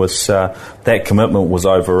was seeing, was that commitment was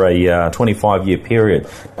over a 25-year period.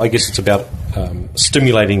 I guess it's about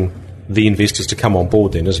stimulating the investors to come on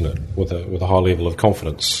board, then, isn't it? With a high level of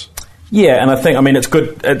confidence. Yeah, and I think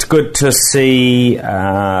it's good to see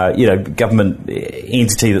government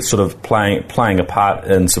entity that's sort of playing a part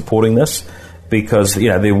in supporting this, because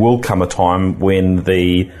there will come a time when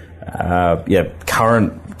the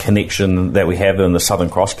current connection that we have in the Southern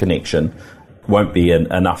Cross connection won't be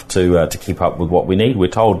enough to keep up with what we need. We're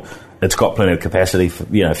told it's got plenty of capacity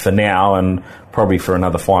for now and probably for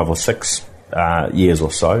another 5 or 6 years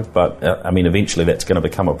or so. But eventually that's going to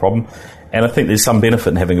become a problem. And I think there's some benefit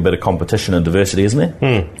in having a bit of competition and diversity, isn't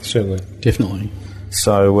there? Certainly, definitely.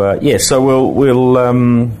 So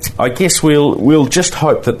so I guess we'll just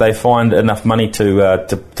hope that they find enough money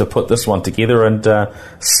to put this one together and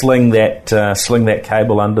sling that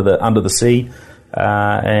cable under the sea,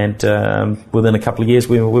 and within a couple of years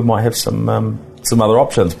we might have some other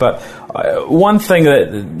options. But one thing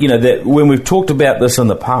that when we've talked about this in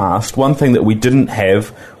the past, one thing that we didn't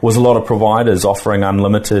have was a lot of providers offering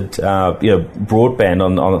unlimited broadband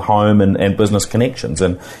on home and business connections.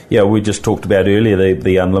 And we just talked about earlier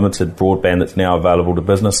the unlimited broadband that's now available to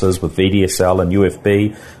businesses with VDSL and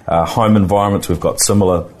UFB. Home environments, we've got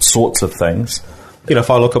similar sorts of things. If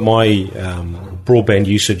I look at my broadband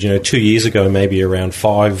usage, 2 years ago maybe around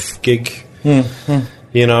 5 gig.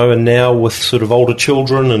 And now with sort of older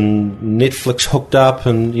children and Netflix hooked up,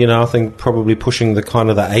 and I think probably pushing the kind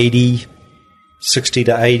of the 60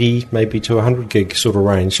 to 80, maybe to 100 gig sort of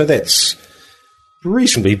range. So that's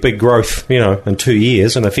reasonably big growth, in 2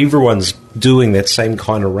 years. And if everyone's doing that same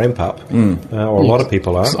kind of ramp up, or a lot of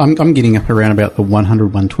people are. So I'm getting up around about the 100,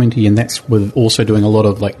 120, and that's with also doing a lot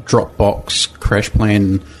of like Dropbox, Crash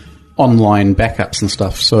Plan, online backups and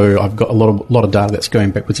stuff. So I've got a lot of data that's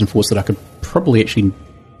going backwards and forwards that I could probably actually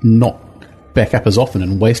not back up as often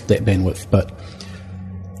and waste that bandwidth. But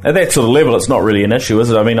at that sort of level, it's not really an issue, is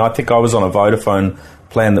it? I think I was on a Vodafone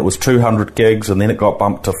plan that was 200 gigs, and then it got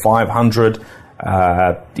bumped to 500.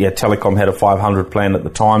 Telecom had a 500 plan at the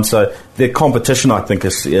time, so their competition, I think,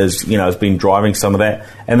 has been driving some of that.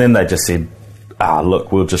 And then they just said,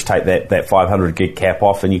 look, we'll just take that 500 gig cap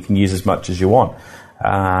off, and you can use as much as you want.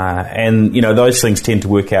 And those things tend to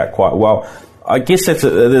work out quite well. I guess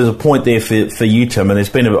there's a point there for you, Tim, and there's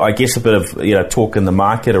been a bit of talk in the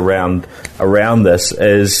market around this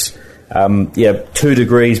is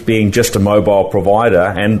 2degrees being just a mobile provider,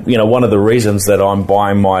 and one of the reasons that I'm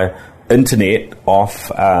buying my internet off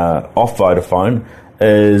Vodafone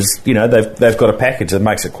is they've got a package that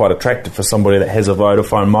makes it quite attractive for somebody that has a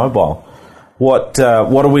Vodafone mobile. What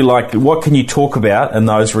are we like? What can you talk about in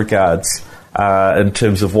those regards in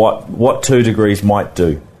terms of what 2degrees might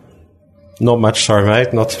do? Not much, sorry,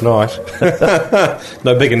 mate. Not tonight.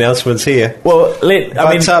 No big announcements here. Well,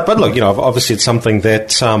 but look, obviously it's something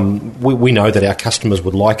that we know that our customers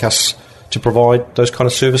would like us to provide those kind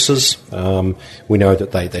of services. We know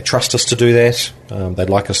that they trust us to do that. They'd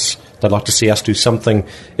like to see us do something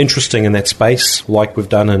interesting in that space, like we've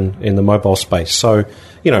done in the mobile space. So,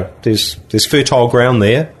 there's fertile ground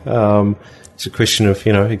there. It's a question of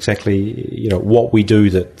exactly what we do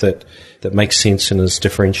that makes sense and is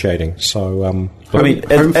differentiating. So,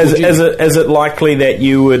 is it likely that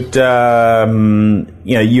you would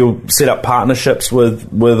you'll set up partnerships with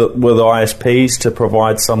ISPs to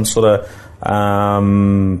provide some sort of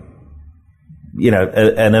an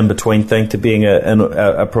in between thing to being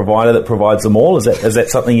a provider that provides them all? Is that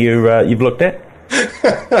something you've looked at?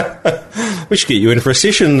 We should get you in for a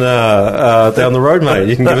session down the road, mate.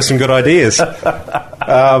 You can give us some good ideas.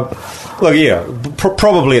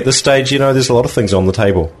 Probably at this stage, there's a lot of things on the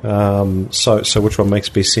table. So which one makes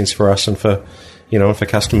best sense for us and for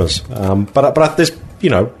customers? But there's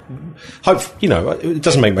it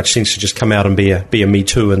doesn't make much sense to just come out and be a me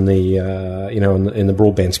too in the in the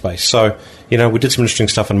broadband space. So we did some interesting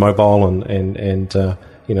stuff in mobile, and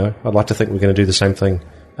I'd like to think we're going to do the same thing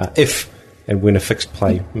if and when a fixed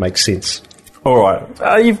play makes sense. All right,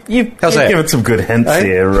 you've given some good hints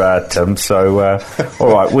there, Tim. So, all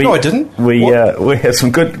right, no, I didn't. We have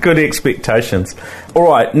some good expectations. All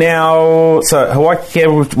right, now, so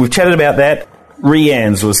Hawaiki, we've chatted about that.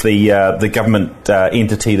 REANZ was the government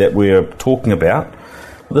entity that we're talking about.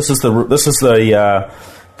 This is the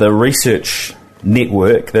research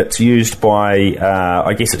network that's used by,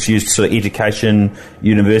 I guess it's used sort of education,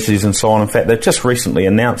 universities, and so on. In fact, they've just recently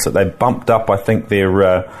announced that they bumped up, I think,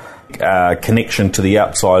 their connection to the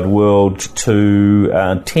outside world to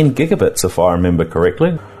 10 gigabits, if I remember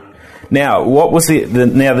correctly. Now, what was the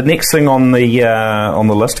next thing on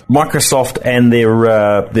the list? Microsoft and their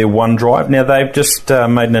OneDrive. Now, they've just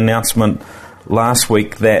made an announcement last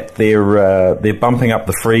week that they're bumping up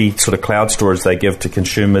the free sort of cloud storage they give to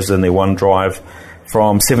consumers in their OneDrive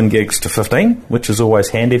from 7 gigs to 15, which is always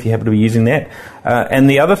handy if you happen to be using that. And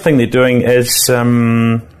the other thing they're doing is,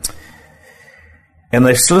 and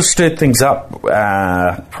they sort of stirred things up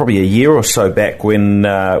probably a year or so back when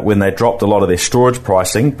they dropped a lot of their storage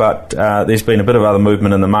pricing, but there's been a bit of other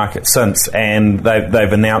movement in the market since, and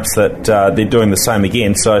they've announced that they're doing the same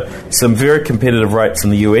again. So some very competitive rates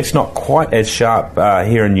in the US, not quite as sharp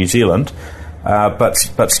here in New Zealand, but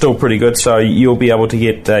still pretty good. So you'll be able to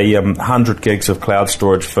get 100 gigs of cloud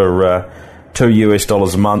storage for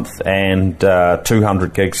 $2 a month, and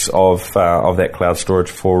 200 gigs of that cloud storage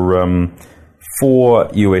for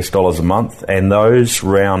 $4 a month, and those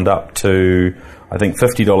round up to, I think,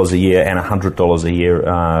 $50 a year and $100 a year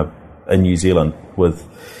in New Zealand, with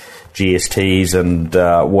GSTs and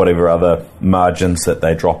whatever other margins that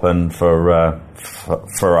they drop in for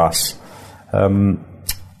us.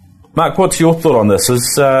 Mark, what's your thought on this?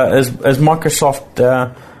 Is Microsoft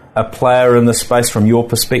a player in this space from your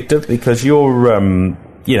perspective? Because you're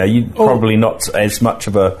probably not as much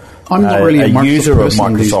of I'm not really a user of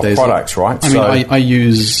Microsoft products, right? I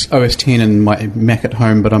use OS X in my Mac at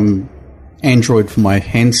home, but I'm Android for my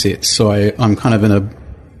handsets, so I'm kind of in a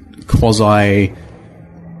quasi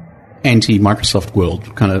anti-Microsoft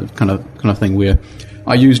world kind of thing, where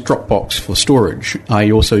I use Dropbox for storage.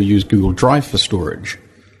 I also use Google Drive for storage.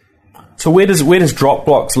 So where does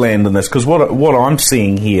Dropbox land in this? Because what I'm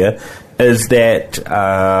seeing here is that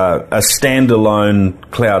a standalone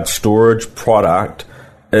cloud storage product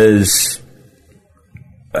is,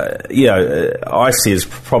 I see as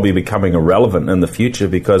probably becoming irrelevant in the future,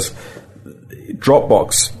 because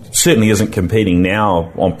Dropbox certainly isn't competing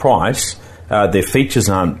now on price. Their features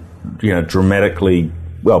aren't, dramatically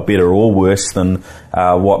better or worse than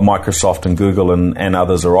what Microsoft and Google and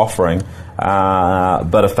others are offering.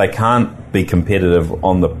 But if they can't be competitive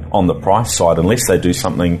on the price side, unless they do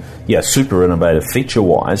something super innovative feature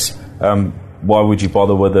wise, why would you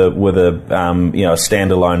bother with a a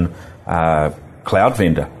standalone cloud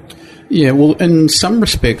vendor? Yeah, well, in some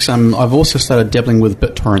respects, I've also started dabbling with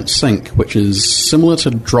BitTorrent Sync, which is similar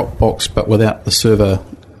to Dropbox but without the server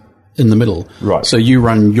in the middle. Right. So you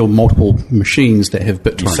run your multiple machines that have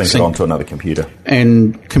BitTorrent Sync it onto another computer.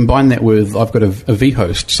 And combine that with, I've got a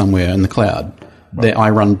vHost somewhere in the cloud that I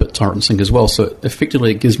run BitTorrent Sync as well. So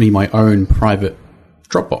effectively it gives me my own private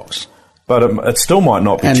Dropbox. But it still might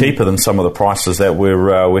not be cheaper than some of the prices that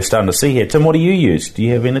we're starting to see here. Tim, what do you use? Do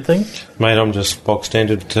you have anything? Mate, I'm just box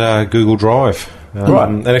standard Google Drive. Right.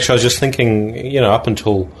 And actually I was just thinking, up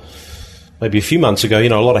until maybe a few months ago, a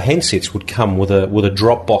lot of handsets would come with a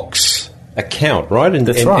Dropbox account, right? And,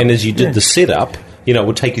 That's right. And as you did the setup, it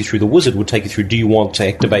would take you through the wizard, would take you through, do you want to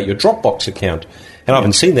activate your Dropbox account? And I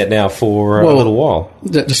haven't seen that now for a little while.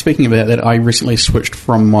 Just speaking about that, I recently switched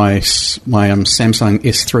from my Samsung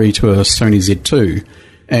S3 to a Sony Z2,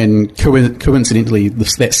 and coincidentally,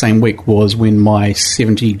 that same week was when my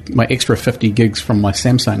extra 50 gigs from my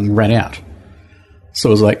Samsung ran out. So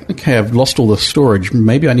I was like, okay, I've lost all the storage.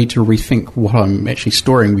 Maybe I need to rethink what I'm actually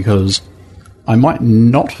storing, because I might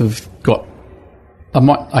not have got...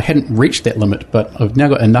 I hadn't reached that limit, but I've now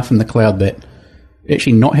got enough in the cloud that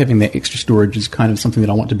actually not having that extra storage is kind of something that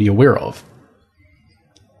I want to be aware of.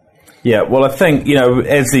 Yeah, well, I think,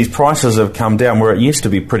 as these prices have come down, where it used to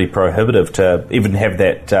be pretty prohibitive to even have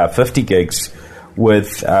that 50 gigs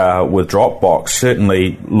with Dropbox,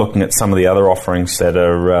 certainly looking at some of the other offerings that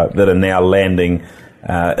are now landing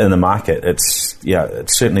in the market, it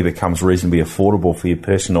certainly becomes reasonably affordable for your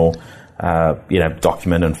personal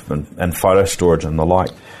document and photo storage and the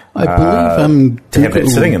like. I believe to have it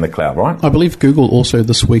sitting in the cloud, right? I believe Google also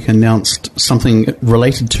this week announced something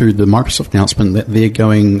related to the Microsoft announcement that they're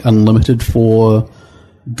going unlimited for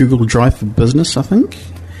Google Drive for Business, I think.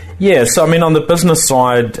 Yeah, so on the business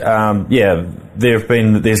side,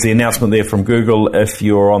 there's the announcement there from Google if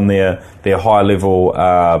you're on their high level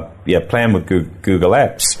plan with Google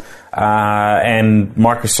Apps, and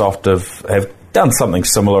Microsoft have done something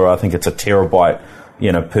similar. I think it's a terabyte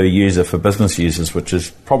per user for business users, which is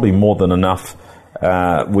probably more than enough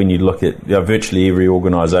when you look at virtually every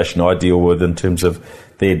organisation I deal with in terms of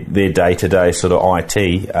their day-to-day sort of IT.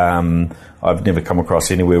 I've never come across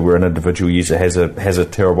anywhere where an individual user has a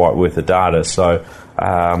terabyte worth of data. So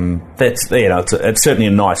that's it's certainly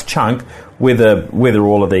a nice chunk. Whether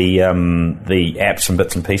all of the apps and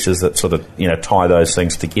bits and pieces that sort of tie those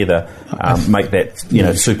things together make that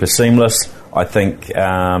super seamless. I think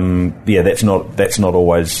that's not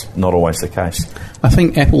always the case. I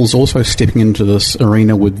think Apple's also stepping into this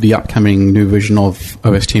arena with the upcoming new version of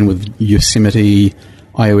OS X with Yosemite,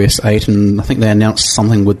 iOS 8, and I think they announced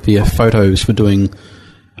something with their photos for doing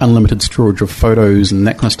unlimited storage of photos and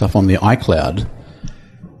that kind of stuff on their iCloud.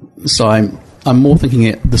 So I'm more thinking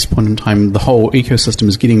at this point in time the whole ecosystem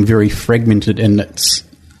is getting very fragmented, and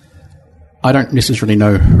I don't necessarily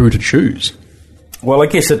know who to choose. Well, I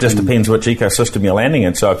guess it just depends which ecosystem you're landing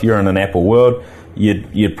in. So if you're in an Apple world,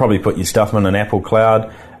 you'd probably put your stuff in an Apple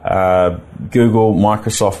cloud, Google,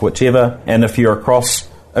 Microsoft, whichever. And if you're across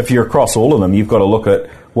all of them, you've got to look at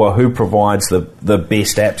who provides the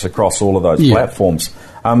best apps across all of those platforms.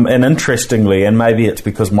 And interestingly, and maybe it's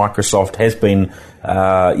because Microsoft has been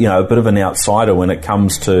a bit of an outsider when it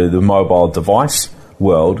comes to the mobile device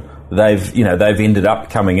world. They've ended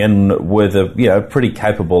up coming in with pretty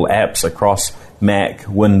capable apps across Mac,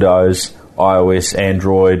 Windows, iOS,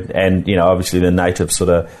 Android, and obviously the native sort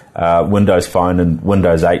of Windows Phone and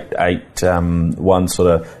Windows 8 one sort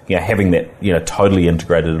of having that totally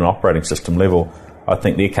integrated at an operating system level. I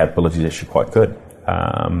think their capability is actually quite good,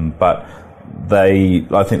 but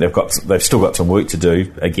I think they've still got some work to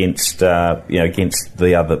do against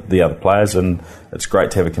the other players, and it's great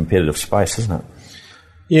to have a competitive space, isn't it?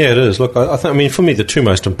 Yeah, it is. Look, I think for me the two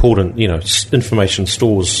most important information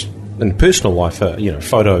stores in personal life are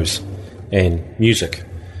photos and music.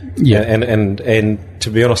 Yeah, and to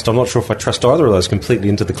be honest, I'm not sure if I trust either of those completely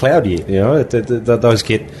into the cloud yet. Those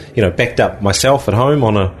get backed up myself at home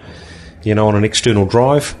on an external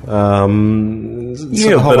drive. But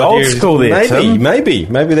old school there, Tim. Maybe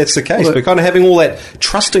that's the case. But kind of having all that,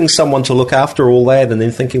 trusting someone to look after all that, and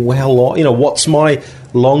then thinking, well, what's my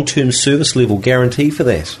long-term service level guarantee for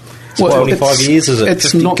that? 25 years, is it?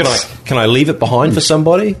 It's 50? Not, can I leave it behind for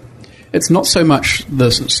somebody? It's not so much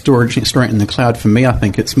the storing in the cloud for me. I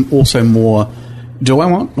think it's also more, do I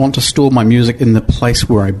want to store my music in the place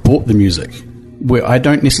where I bought the music, where I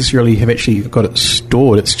don't necessarily have actually got it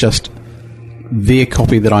stored. It's just their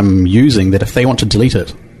copy that I'm using, that if they want to delete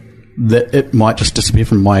it, that it might just disappear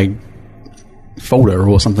from my folder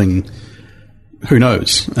or something. Who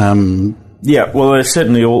knows? Yeah, well, there's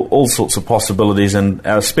certainly all sorts of possibilities, and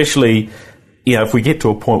especially, if we get to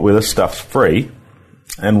a point where this stuff's free,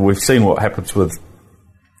 and we've seen what happens with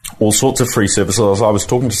all sorts of free services. I was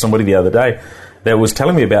talking to somebody the other day that was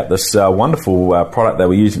telling me about this wonderful product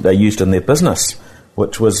they used in their business,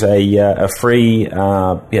 which was a free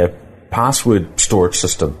password storage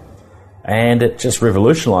system, and it just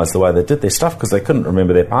revolutionised the way they did their stuff because they couldn't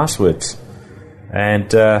remember their passwords, and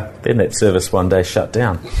then that service one day shut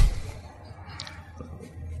down.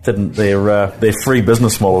 Their free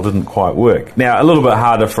business model didn't quite work. Now, a little bit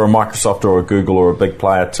harder for a Microsoft or a Google or a big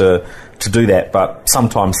player to do that, but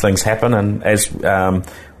sometimes things happen, and as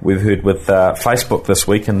we've heard with Facebook this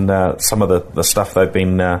week and some of the stuff they've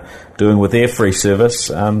been doing with their free service,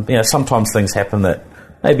 sometimes things happen that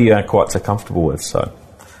maybe you aren't quite so comfortable with. So,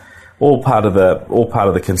 all part of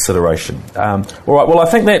the consideration. All right. Well, I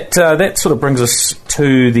think that sort of brings us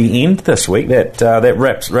to the end this week. That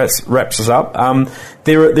wraps us up.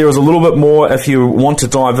 There was a little bit more. If you want to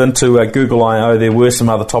dive into Google I/O, there were some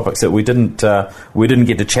other topics that we didn't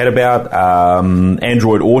get to chat about.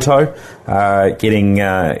 Android Auto, getting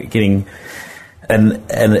a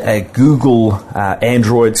Google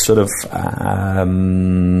Android sort of.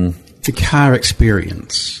 The car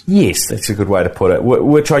experience. Yes, that's a good way to put it.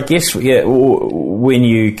 Which I guess, when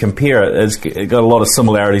you compare it, it's got a lot of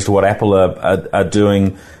similarities to what Apple are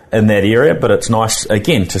doing in that area. But it's nice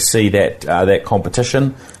again to see that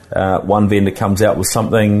competition. One vendor comes out with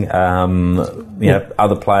something,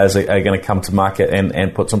 other players are going to come to market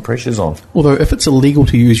and put some pressures on. Although, if it's illegal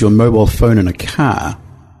to use your mobile phone in a car,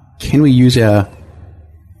 can we use our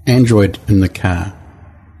Android in the car?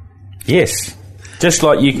 Yes. Just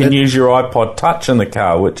like you can use your iPod Touch in the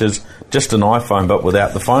car, which is just an iPhone but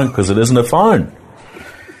without the phone because it isn't a phone.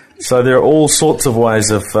 So there are all sorts of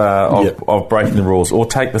ways of breaking the rules. Or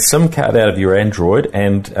take the SIM card out of your Android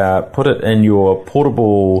and put it in your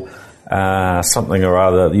portable something or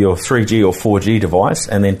other, your 3G or 4G device,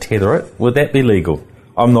 and then tether it. Would that be legal?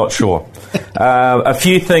 I'm not sure. A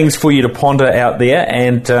few things for you to ponder out there,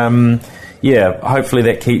 and hopefully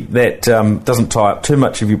that doesn't tie up too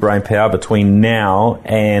much of your brain power between now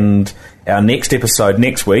and our next episode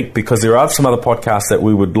next week, because there are some other podcasts that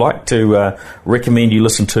we would like to recommend you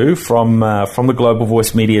listen to from the Global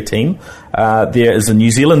Voice Media team. There is a New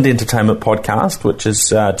Zealand entertainment podcast, which is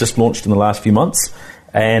just launched in the last few months,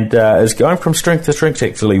 and is going from strength to strength.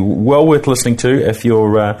 Actually, well worth listening to if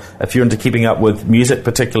you're into keeping up with music,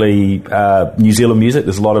 particularly New Zealand music.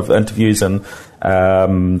 There's a lot of interviews and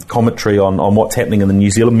commentary on what's happening in the New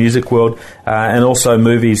Zealand music world, and also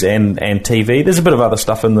movies and TV. There's a bit of other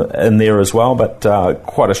stuff in there as well, but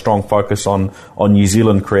quite a strong focus on New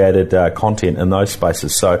Zealand created content in those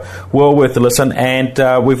spaces. So well worth the listen. And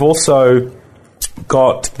we've also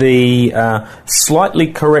got the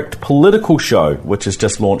Slightly Correct Political Show, which has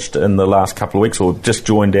just launched in the last couple of weeks, or just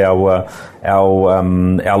joined our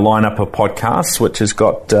lineup of podcasts, which has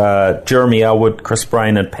got Jeremy Elwood, Chris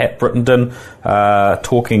Brain, and Pat Brittenden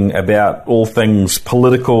talking about all things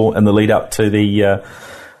political in the lead up to the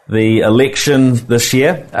election this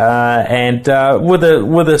year, and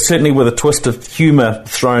certainly with a twist of humour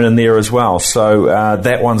thrown in there as well. So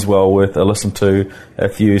that one's well worth a listen to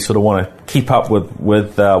if you sort of want to keep up with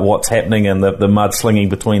what's happening and the mudslinging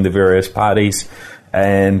between the various parties.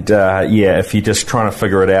 And if you're just trying to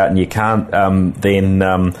figure it out and you can't, then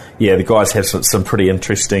the guys have some pretty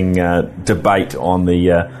interesting debate on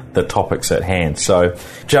the topics at hand. So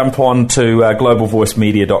jump on to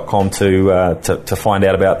globalvoicemedia.com to find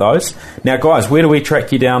out about those. Now, guys, where do we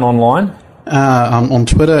track you down online? I'm on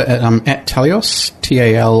Twitter at Talios,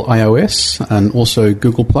 Talios, and also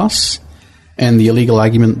Google+. And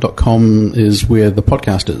theillegalargument.com is where the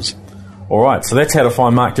podcast is. All right, so that's how to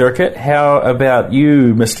find Mark Derickett. How about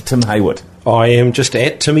you, Mr. Tim Hayward? I am just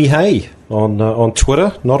at Timmy Hay on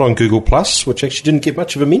Twitter, not on Google+, which actually didn't get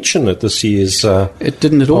much of a mention at this year's it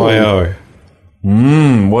didn't at all. I/O.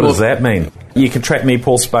 What does that mean? You can track me,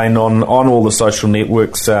 Paul Spain, on all the social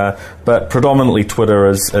networks, but predominantly Twitter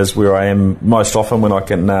is where I am most often when I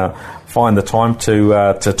can find the time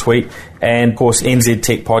to tweet. And, of course,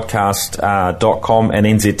 nztechpodcast.com, and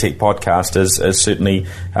NZ Tech Podcast is certainly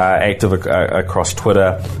active across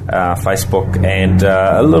Twitter, Facebook, and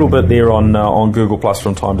a little bit there on Google Plus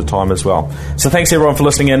from time to time as well. So thanks, everyone, for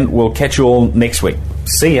listening in. We'll catch you all next week.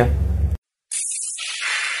 See ya.